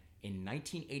man in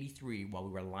 1983 while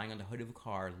we were lying on the hood of a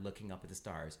car looking up at the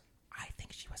stars. I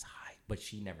think she was high, but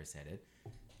she never said it.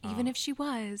 Even if she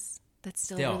was, that's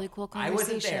still a really cool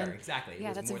conversation. I wasn't there, exactly. Yeah, it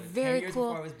was that's more a than very 10 years cool.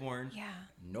 before I was born. Yeah.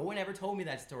 No one ever told me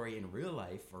that story in real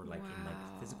life or like in like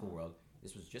the physical world.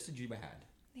 This was just a dream I had.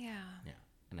 Yeah. Yeah.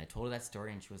 And I told her that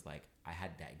story, and she was like, I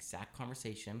had that exact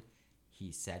conversation.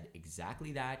 He said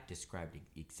exactly that, described it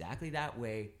exactly that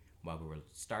way while we were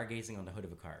stargazing on the hood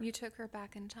of a car. You took her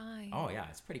back in time. Oh, yeah.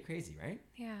 It's pretty crazy, right?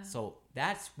 Yeah. So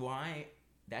that's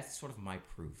sort of my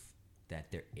proof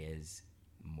that there is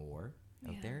more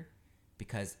out there,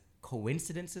 because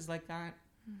coincidences like that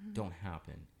don't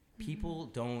happen. People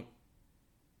don't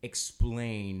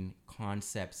explain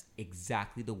concepts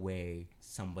exactly the way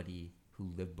somebody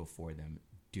who lived before them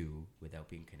do without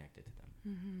being connected to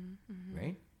them.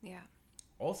 Right? Yeah.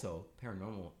 Also,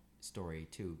 paranormal story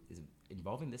too is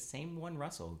involving the same one,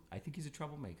 Russell. I think he's a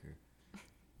troublemaker.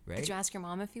 Right? Did you ask your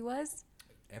mom if he was?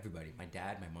 Everybody. My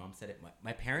dad, my mom said it.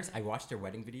 My parents, I watched their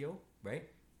wedding video, right?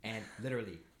 And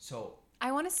literally, so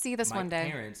I want to see this one day.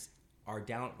 My parents are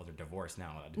down. Well, they're divorced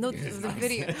now. No, the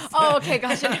video. Oh, okay,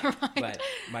 gotcha. Never mind. But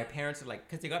my parents are like,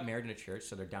 because they got married in a church,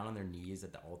 so they're down on their knees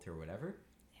at the altar or whatever.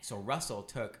 So Russell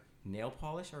took nail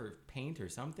polish or paint or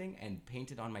something and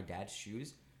painted on my dad's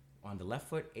shoes. On the left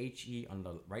foot, HE. On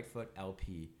the right foot,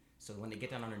 LP. So when they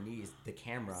get down on their knees, the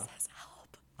camera says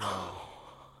help.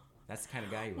 That's the kind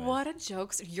of guy he was. What a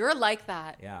joke. You're like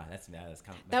that. Yeah, that's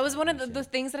kind of. That was one of the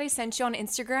things that I sent you on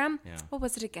Instagram. Yeah. What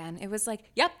was it again? It was like,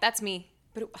 yep, that's me.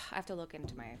 But I have to look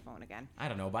into my phone again. I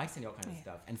don't know, but I send you all kinds of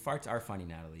stuff. And farts are funny,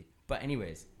 Natalie. But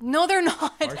anyways. No, they're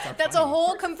not. That's funny. a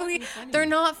whole Farts complete. They're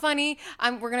not funny.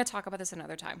 We're going to talk about this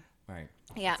another time. All right.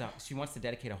 Yeah. So she wants to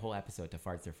dedicate a whole episode to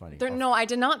farts. They're funny. No, I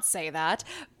did not say that.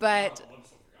 But.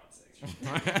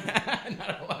 Not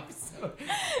a whole episode.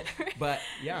 But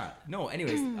yeah. No,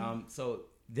 anyways. So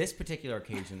this particular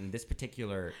occasion, this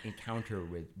particular encounter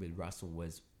with Russell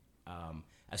was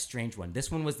a strange one.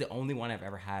 This one was the only one I've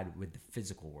ever had with the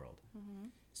physical world.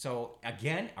 So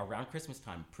again, around Christmas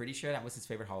time, pretty sure that was his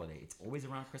favorite holiday. It's always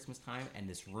around Christmas time, and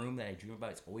this room that I dream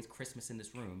about, it's always Christmas in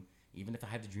this room. Even if I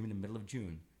have to dream in the middle of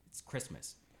June, it's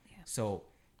Christmas. Yeah. So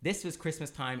this was Christmas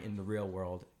time in the real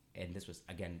world, and this was,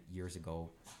 again, years ago,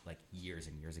 like years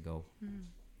and years ago.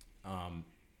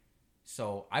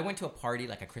 So I went to a party,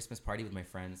 like a Christmas party with my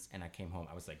friends, and I came home.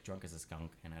 I was like drunk as a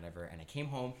skunk and whatever, and I came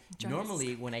home.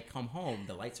 Normally, when I come home,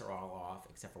 the lights are all off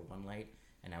except for one light,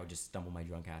 and I would just stumble my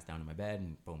drunk ass down to my bed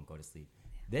and boom, go to sleep.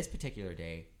 Yeah. This particular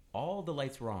day, all the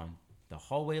lights were on. The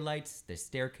hallway lights, the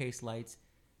staircase lights,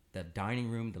 the dining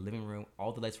room, the living room,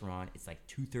 all the lights were on. It's like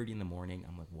 2:30 in the morning.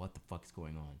 I'm like, what the fuck is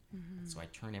going on? So I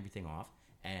turn everything off,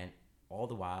 and all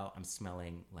the while, I'm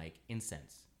smelling like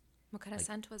incense. What kind of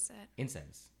scent was it?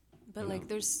 Incense. But like,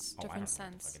 there's different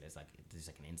scents. What the fuck it is. Like, there's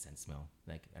like an incense smell.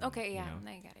 Like, okay, yeah, you know?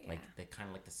 now you got it. Yeah. Like, they kind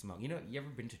of like the smell. You know, you ever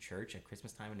been to church at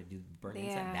Christmas time and they do burn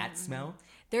incense? That smell.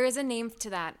 There is a name to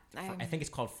that. I think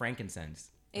it's called frankincense.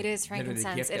 It is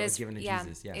frankincense. It is given to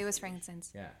Jesus. Yeah, it was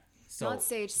frankincense. Yeah. So not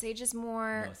sage. Sage is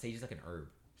more. No, sage is like an herb.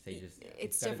 Sage is.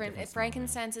 It's different.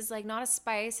 Frankincense is like not a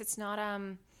spice. It's not I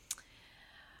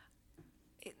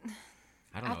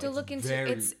don't know. I have to look into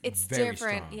it's different.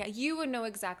 Strong. Yeah, you would know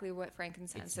exactly what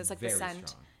frankincense is, like the scent.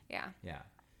 Strong. Yeah.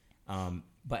 Yeah.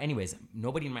 But anyways,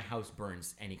 nobody in my house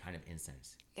burns any kind of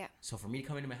incense. Yeah. So for me to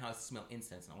come into my house, smell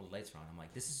incense, and all the lights are on, I'm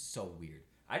like, this is so weird.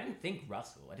 I didn't think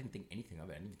Russell. I didn't think anything of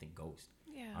it. I didn't even think ghost.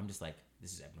 Yeah. I'm just like,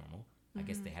 this is abnormal. I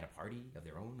guess they had a party of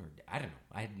their own, or I don't know.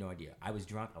 I had no idea. I was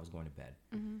drunk. I was going to bed.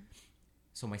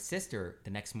 So my sister, the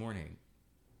next morning,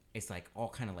 is like all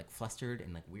kind of like flustered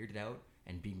and like weirded out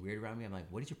and being weird around me. I'm like,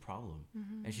 what is your problem?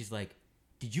 And she's like,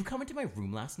 did you come into my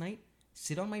room last night,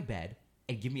 sit on my bed,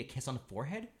 and give me a kiss on the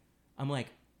forehead? I'm like,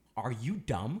 are you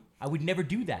dumb? I would never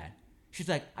do that. She's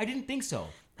like, I didn't think so.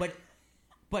 But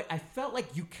I felt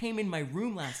like you came in my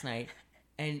room last night,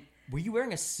 and were you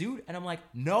wearing a suit? And I'm like,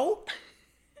 no.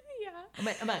 I'm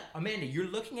like, Amanda, you're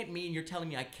looking at me and you're telling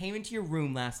me I came into your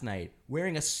room last night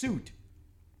wearing a suit,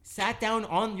 sat down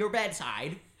on your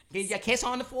bedside, gave you a kiss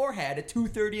on the forehead at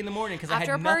 2:30 in the morning because I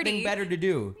had nothing better to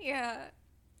do. Yeah.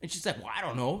 And she's like, well, I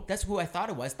don't know. That's who I thought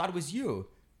it was. Thought it was you.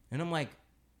 And I'm like,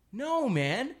 no,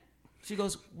 man. She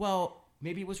goes, well,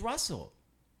 maybe it was Russell.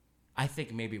 I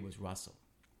think maybe it was Russell.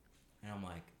 And I'm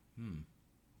like,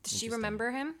 Does she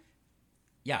remember him?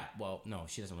 Yeah. Well, no,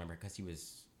 she doesn't remember because she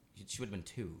would have been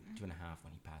 2.5 when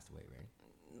he passed away, right?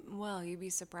 Well, you'd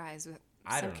be surprised.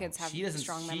 Some kids have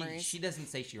strong memories. She doesn't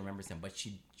say she remembers him, but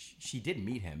she did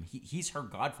meet him. He's her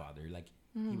godfather. Like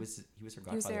he was her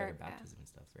godfather at her baptism and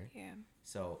stuff, right? Yeah.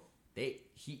 So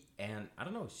and I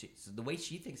don't know. So the way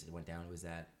she thinks it went down was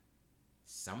that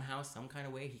somehow, some kind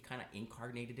of way, he kind of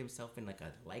incarnated himself in like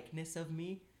a likeness of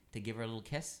me to give her a little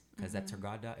kiss because that's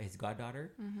his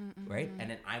goddaughter, right? And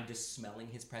then I'm just smelling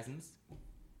his presence.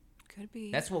 Could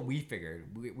be. That's what we figured.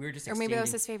 We were just or maybe that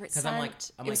was his favorite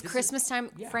scent. It was Christmas time.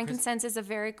 Yeah, Frankincense is a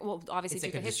very obviously it's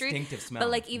like a history, distinctive smell. But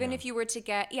like even if you were to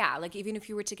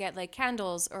get like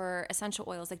candles or essential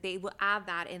oils, like they will add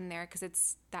that in there because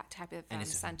it's that type of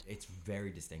scent. It's very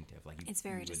distinctive. Like it's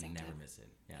very distinctive. Never miss it.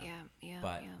 Yeah.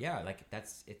 But like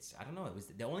it's I don't know. It was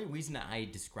the only reason that I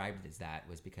described it as that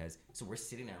was because we're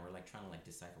sitting there, we're like trying to like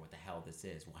decipher what the hell this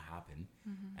is, what happened,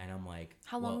 and I'm like,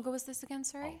 how long ago was this again?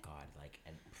 Sorry. Oh God,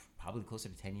 and probably closer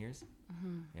to 10 years.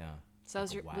 Yeah. So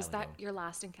was that your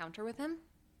last encounter with him?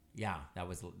 Yeah, that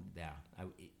was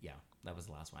that was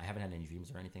the last one. I haven't had any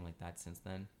dreams or anything like that since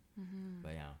then.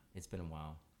 But yeah, it's been a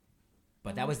while.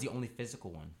 But that was the only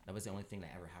physical one. That was the only thing that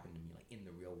ever happened to me, like in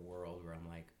the real world, where I'm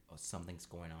like, oh, something's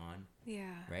going on. Yeah.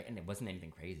 Right, and it wasn't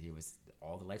anything crazy. It was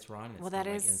all the lights were on. And well, that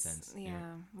is like incense. Yeah.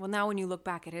 Well, now when you look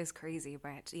back, it is crazy.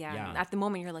 But at the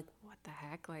moment, you're like, what the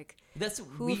heck? Like,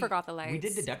 who forgot the lights? We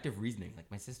did deductive reasoning.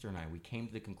 Like my sister and I, we came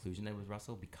to the conclusion that it was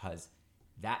Russell because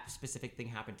that specific thing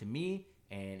happened to me,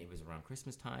 and it was around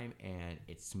Christmas time, and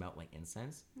it smelled like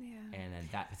incense. Yeah. And then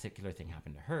that particular thing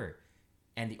happened to her.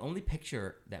 And the only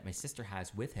picture that my sister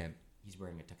has with him, he's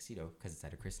wearing a tuxedo because it's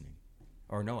at a christening.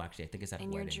 Or no, actually, I think it's at a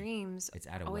wedding. And your dreams it's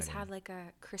at a always wedding. had like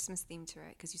a Christmas theme to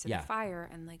it because you said the fire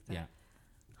and like the... Yeah.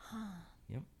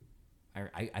 Yep.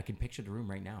 I can picture the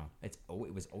room right now. It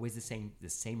was always the same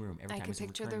room every time. It was a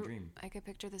recurring dream. I could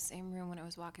picture the same room when I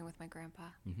was walking with my grandpa.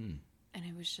 Mm-hmm. And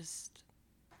it was just...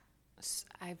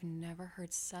 I've never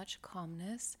heard such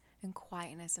calmness and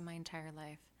quietness in my entire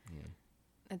life.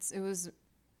 Yeah. It was...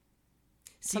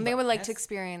 something I would like to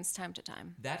experience time to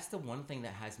time. That's the one thing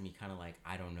that has me kind of like,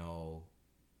 I don't know,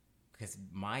 because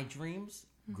my dreams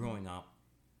growing up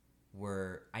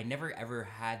I never ever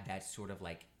had that sort of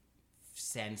like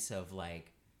sense of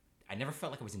like, I never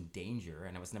felt like I was in danger,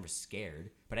 and I was never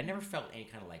scared, but I never felt any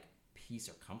kind of like peace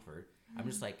or comfort. I'm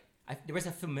just like, there was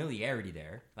a familiarity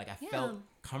there. Like I felt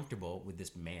comfortable with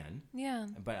this man. Yeah.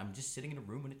 But I'm just sitting in a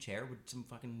room in a chair with some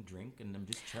fucking drink, and I'm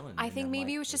just chilling. I think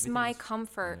maybe it was just my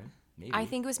comfort. Maybe. I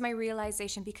think it was my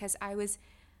realization because I was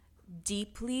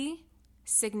deeply,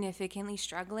 significantly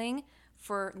struggling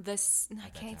for this.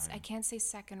 I can't say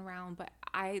second round, but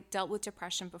I dealt with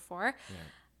depression before. Yeah.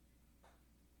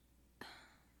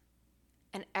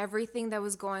 And everything that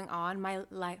was going on, my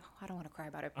life, I don't want to cry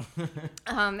about it.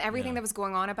 Everything that was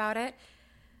going on about it,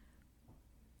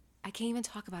 I can't even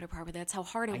talk about it properly. That's how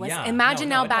hard it was. Imagine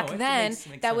back then,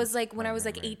 that was like when I was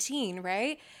like 18,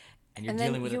 right? And you're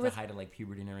dealing with it at the height of like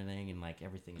puberty and everything, and like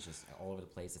everything's just all over the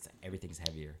place. Everything's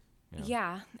heavier.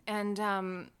 Yeah.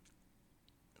 And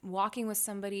walking with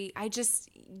somebody, I just,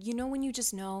 when you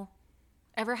just know,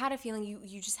 ever had a feeling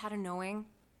you just had a knowing?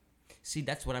 See,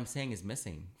 that's what I'm saying is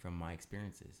missing from my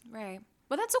experiences. Right.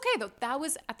 Well, that's okay, though. That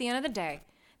was, at the end of the day,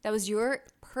 that was your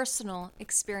personal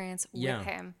experience with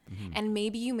him. Mm-hmm. And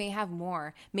maybe you may have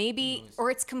more. Maybe, or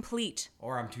it's complete.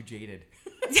 Or I'm too jaded.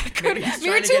 Maybe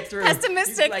you're too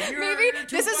pessimistic. Like, maybe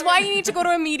this is why you need to go to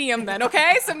a medium then,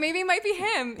 okay? So maybe it might be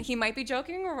him. He might be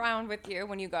joking around with you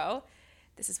when you go.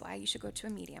 This is why you should go to a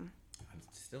medium. I'm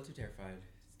still too terrified.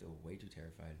 Still way too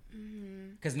terrified.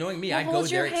 Because knowing me, I go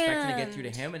there expecting to get through to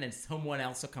him, and then someone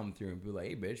else will come through and be like,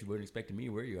 "Hey, bitch, you weren't expecting me,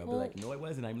 were you?" I'll be like, "No, I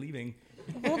wasn't. I'm leaving."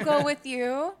 We'll go with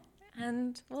you,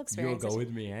 and we'll experience. You'll go with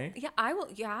me, eh? Yeah, I will.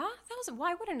 Yeah,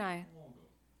 why wouldn't I?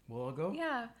 We'll all go.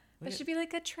 Yeah, that should be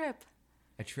like a trip.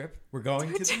 A trip? We're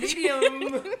going to the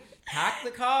medium. Pack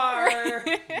the car.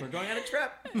 We're going on a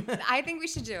trip. I think we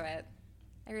should do it.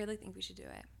 I really think we should do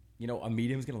it. A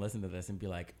medium's going to listen to this and be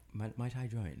like, might I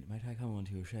join? Might I come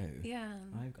onto your show? Yeah.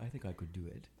 I think I could do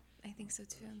it. I think so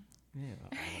too. Yeah.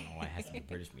 I don't know. It has to be a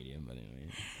British medium, but anyway.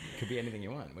 It could be anything you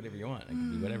want. Whatever you want. It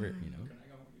could be whatever,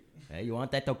 Hey, you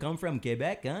want that to come from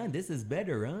Quebec, huh? This is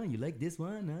better, huh? You like this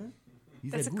one, huh?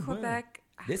 That's a Quebec.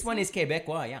 This one is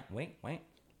Quebecois, yeah. Wait.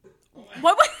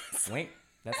 What was? Wait.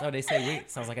 That's how they say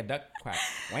wait. Sounds like a duck quack.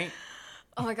 Wait.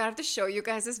 Oh my God, I have to show you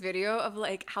guys this video of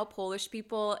like how Polish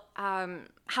people,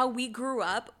 how we grew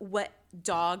up, what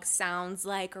dog sounds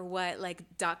like or what like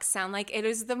ducks sound like. It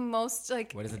is the most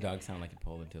like... What does a dog sound like in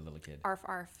Poland to a little kid? Arf,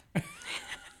 arf.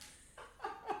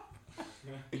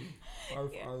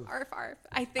 Arf, yeah, arf. Arf, arf.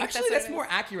 I think actually, that's more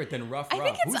accurate than rough, I rough.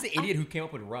 think it's, who's the idiot who came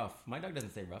up with rough? My dog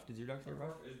doesn't say rough. Does your dog say rough?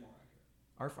 Arf is more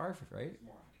accurate. Arf, arf, right? It's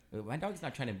more accurate. My dog's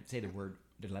not trying to say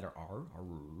the letter R.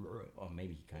 Or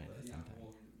maybe he kind of does sometimes.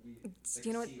 Well,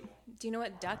 do you know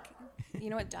what duck? You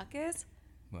know what duck is?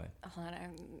 What? Hold on,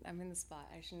 I'm in the spot.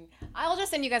 I shouldn't. I'll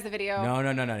just send you guys the video. No.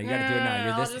 You got to do it now.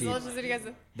 You're this deep. I'll just send you guys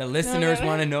the listeners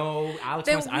want to know. Alex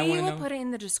wants. I want to know. We will put it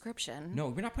in the description. No,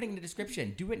 we're not putting it in the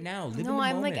description. Do it now. Live in the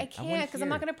I'm moment. like I can't because I'm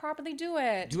not going to properly do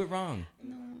it. Do it wrong.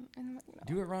 No.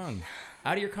 Do it wrong.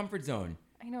 Out of your comfort zone.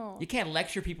 I know. You can't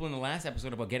lecture people in the last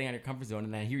episode about getting out of your comfort zone,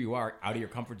 and then here you are out of your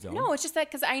comfort zone. No, it's just that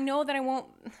because I know that I won't.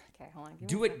 Okay, hold on.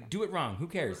 Do it wrong. Who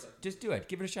cares? Just do it.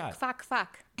 Give it a shot. Fuck.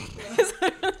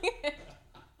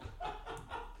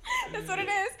 That's what it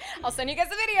is. I'll send you guys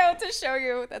a video to show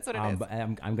you. That's what it is. But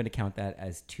I'm going to count that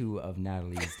as 2 of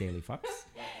Natalie's daily fucks.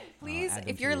 Please,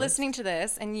 if you're listening to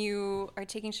this and you are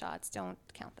taking shots, don't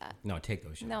count that. No, take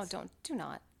those shots. No, don't. Do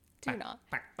not. No.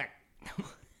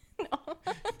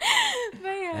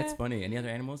 But yeah. That's funny. Any other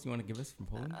animals you want to give us from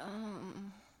Poland?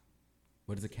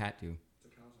 What does a cat do?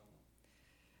 It's a cow's animal.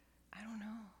 I don't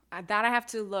know. That I have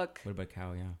to look. What about a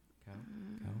cow? Yeah. Cow?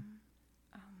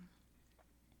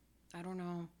 I don't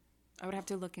know. I would have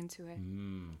to look into it.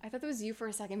 I thought that was you for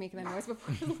a second making that noise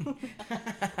before.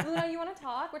 Luna, you want to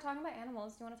talk? We're talking about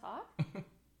animals. Do you want to talk?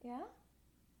 Yeah?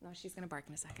 No, she's going to bark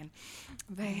in a second.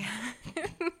 But yeah.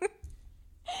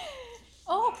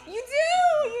 Oh, you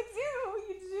do.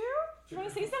 You want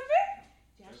to say something?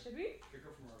 Yeah, should we?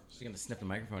 She's going to sniff the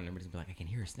microphone and everybody's going to be like, I can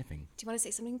hear her sniffing. Do you want to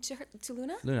say something to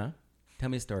Luna? Luna, tell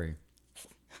me a story.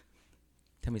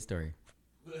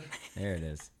 There it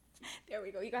is. There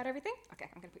we go. You got everything? Okay,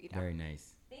 I'm going to put you down. Very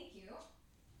nice. Thank you.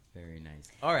 Very nice.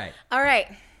 All right.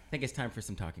 I think it's time for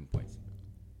some talking points.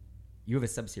 You have a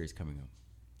sub-series coming up.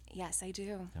 Yes, I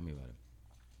do. Tell me about it.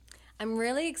 I'm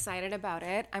really excited about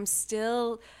it. I'm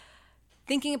still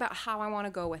thinking about how I want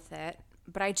to go with it,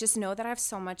 but I just know that I have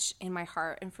so much in my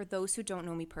heart. And for those who don't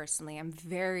know me personally, I'm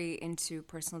very into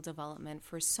personal development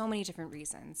for so many different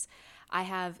reasons. I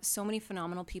have so many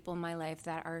phenomenal people in my life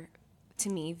that are, to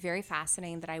me, very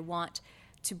fascinating that I want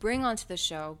to bring onto the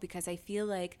show because I feel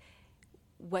like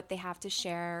what they have to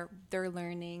share, their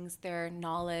learnings, their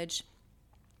knowledge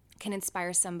can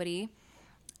inspire somebody.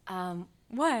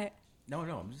 What? No,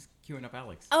 I'm just queuing up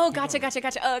Alex. Oh, Keep gotcha, going.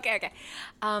 gotcha. Oh, okay.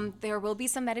 There will be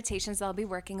some meditations I'll be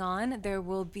working on. There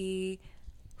will be,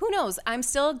 who knows? I'm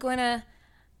still going to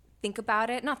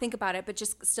not think about it, but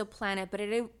just still plan it. But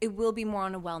it will be more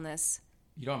on a wellness.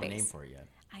 You don't have a name base. for it yet.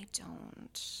 I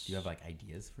don't. Do you have like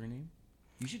ideas for a name?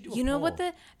 You should do a You know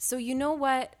poll.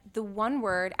 what the one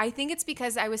word, I think it's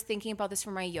because I was thinking about this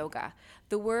for my yoga.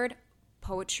 The word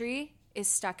poetry is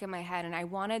stuck in my head, and I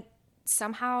want to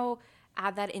somehow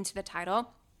add that into the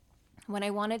title. When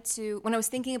I was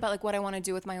thinking about like what I want to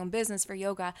do with my own business for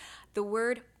yoga, the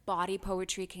word body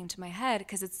poetry came to my head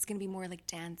because it's going to be more like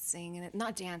dancing, and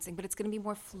not dancing, but it's going to be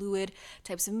more fluid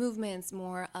types of movements,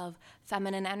 more of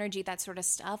feminine energy, that sort of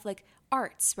stuff, like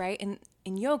arts, right?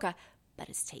 In yoga, but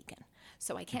it's taken.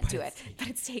 So I can't do it, but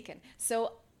it's taken.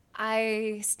 So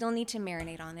I still need to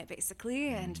marinate on it basically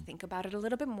and think about it a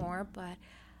little bit more, but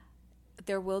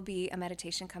there will be a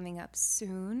meditation coming up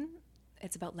soon.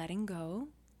 It's about letting go.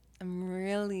 I'm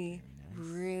really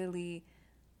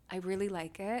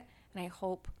like it, and I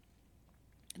hope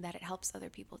that it helps other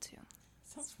people too.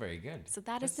 Sounds very good. So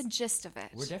that's the gist of it.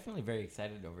 We're definitely very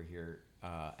excited over here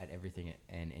at everything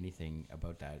and anything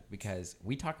about that, because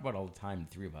we talk about all the time,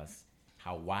 the three of us,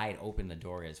 how wide open the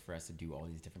door is for us to do all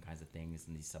these different kinds of things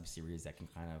and these sub-series that can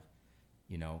kind of,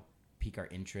 pique our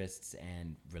interests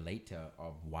and relate to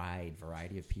a wide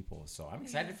variety of people. So I'm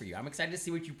excited for you. I'm excited to see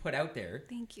what you put out there.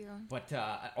 Thank you. But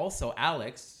also,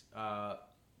 Alex,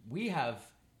 we have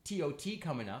TOT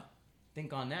coming up.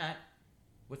 Think on that.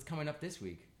 What's coming up this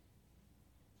week?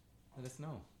 Let us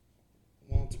know.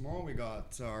 Well, tomorrow we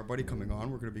got our buddy coming on.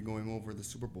 We're going to be going over the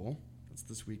Super Bowl. That's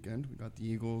this weekend. We got the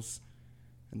Eagles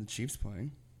and the Chiefs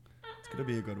playing. It's going to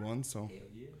be a good one. So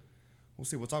we'll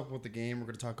see. We'll talk about the game. We're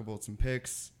going to talk about some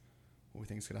picks, what we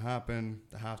think is going to happen,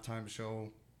 the halftime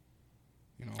show.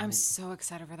 I'm so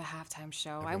excited for the halftime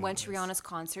show. I went to Rihanna's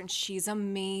concert, and she's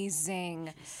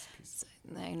amazing.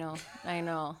 I know.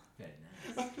 Oh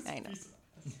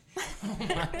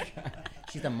my God.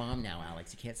 She's a mom now,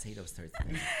 Alex. You can't say those sorts of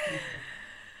things.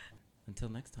 Until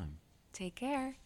next time. Take care.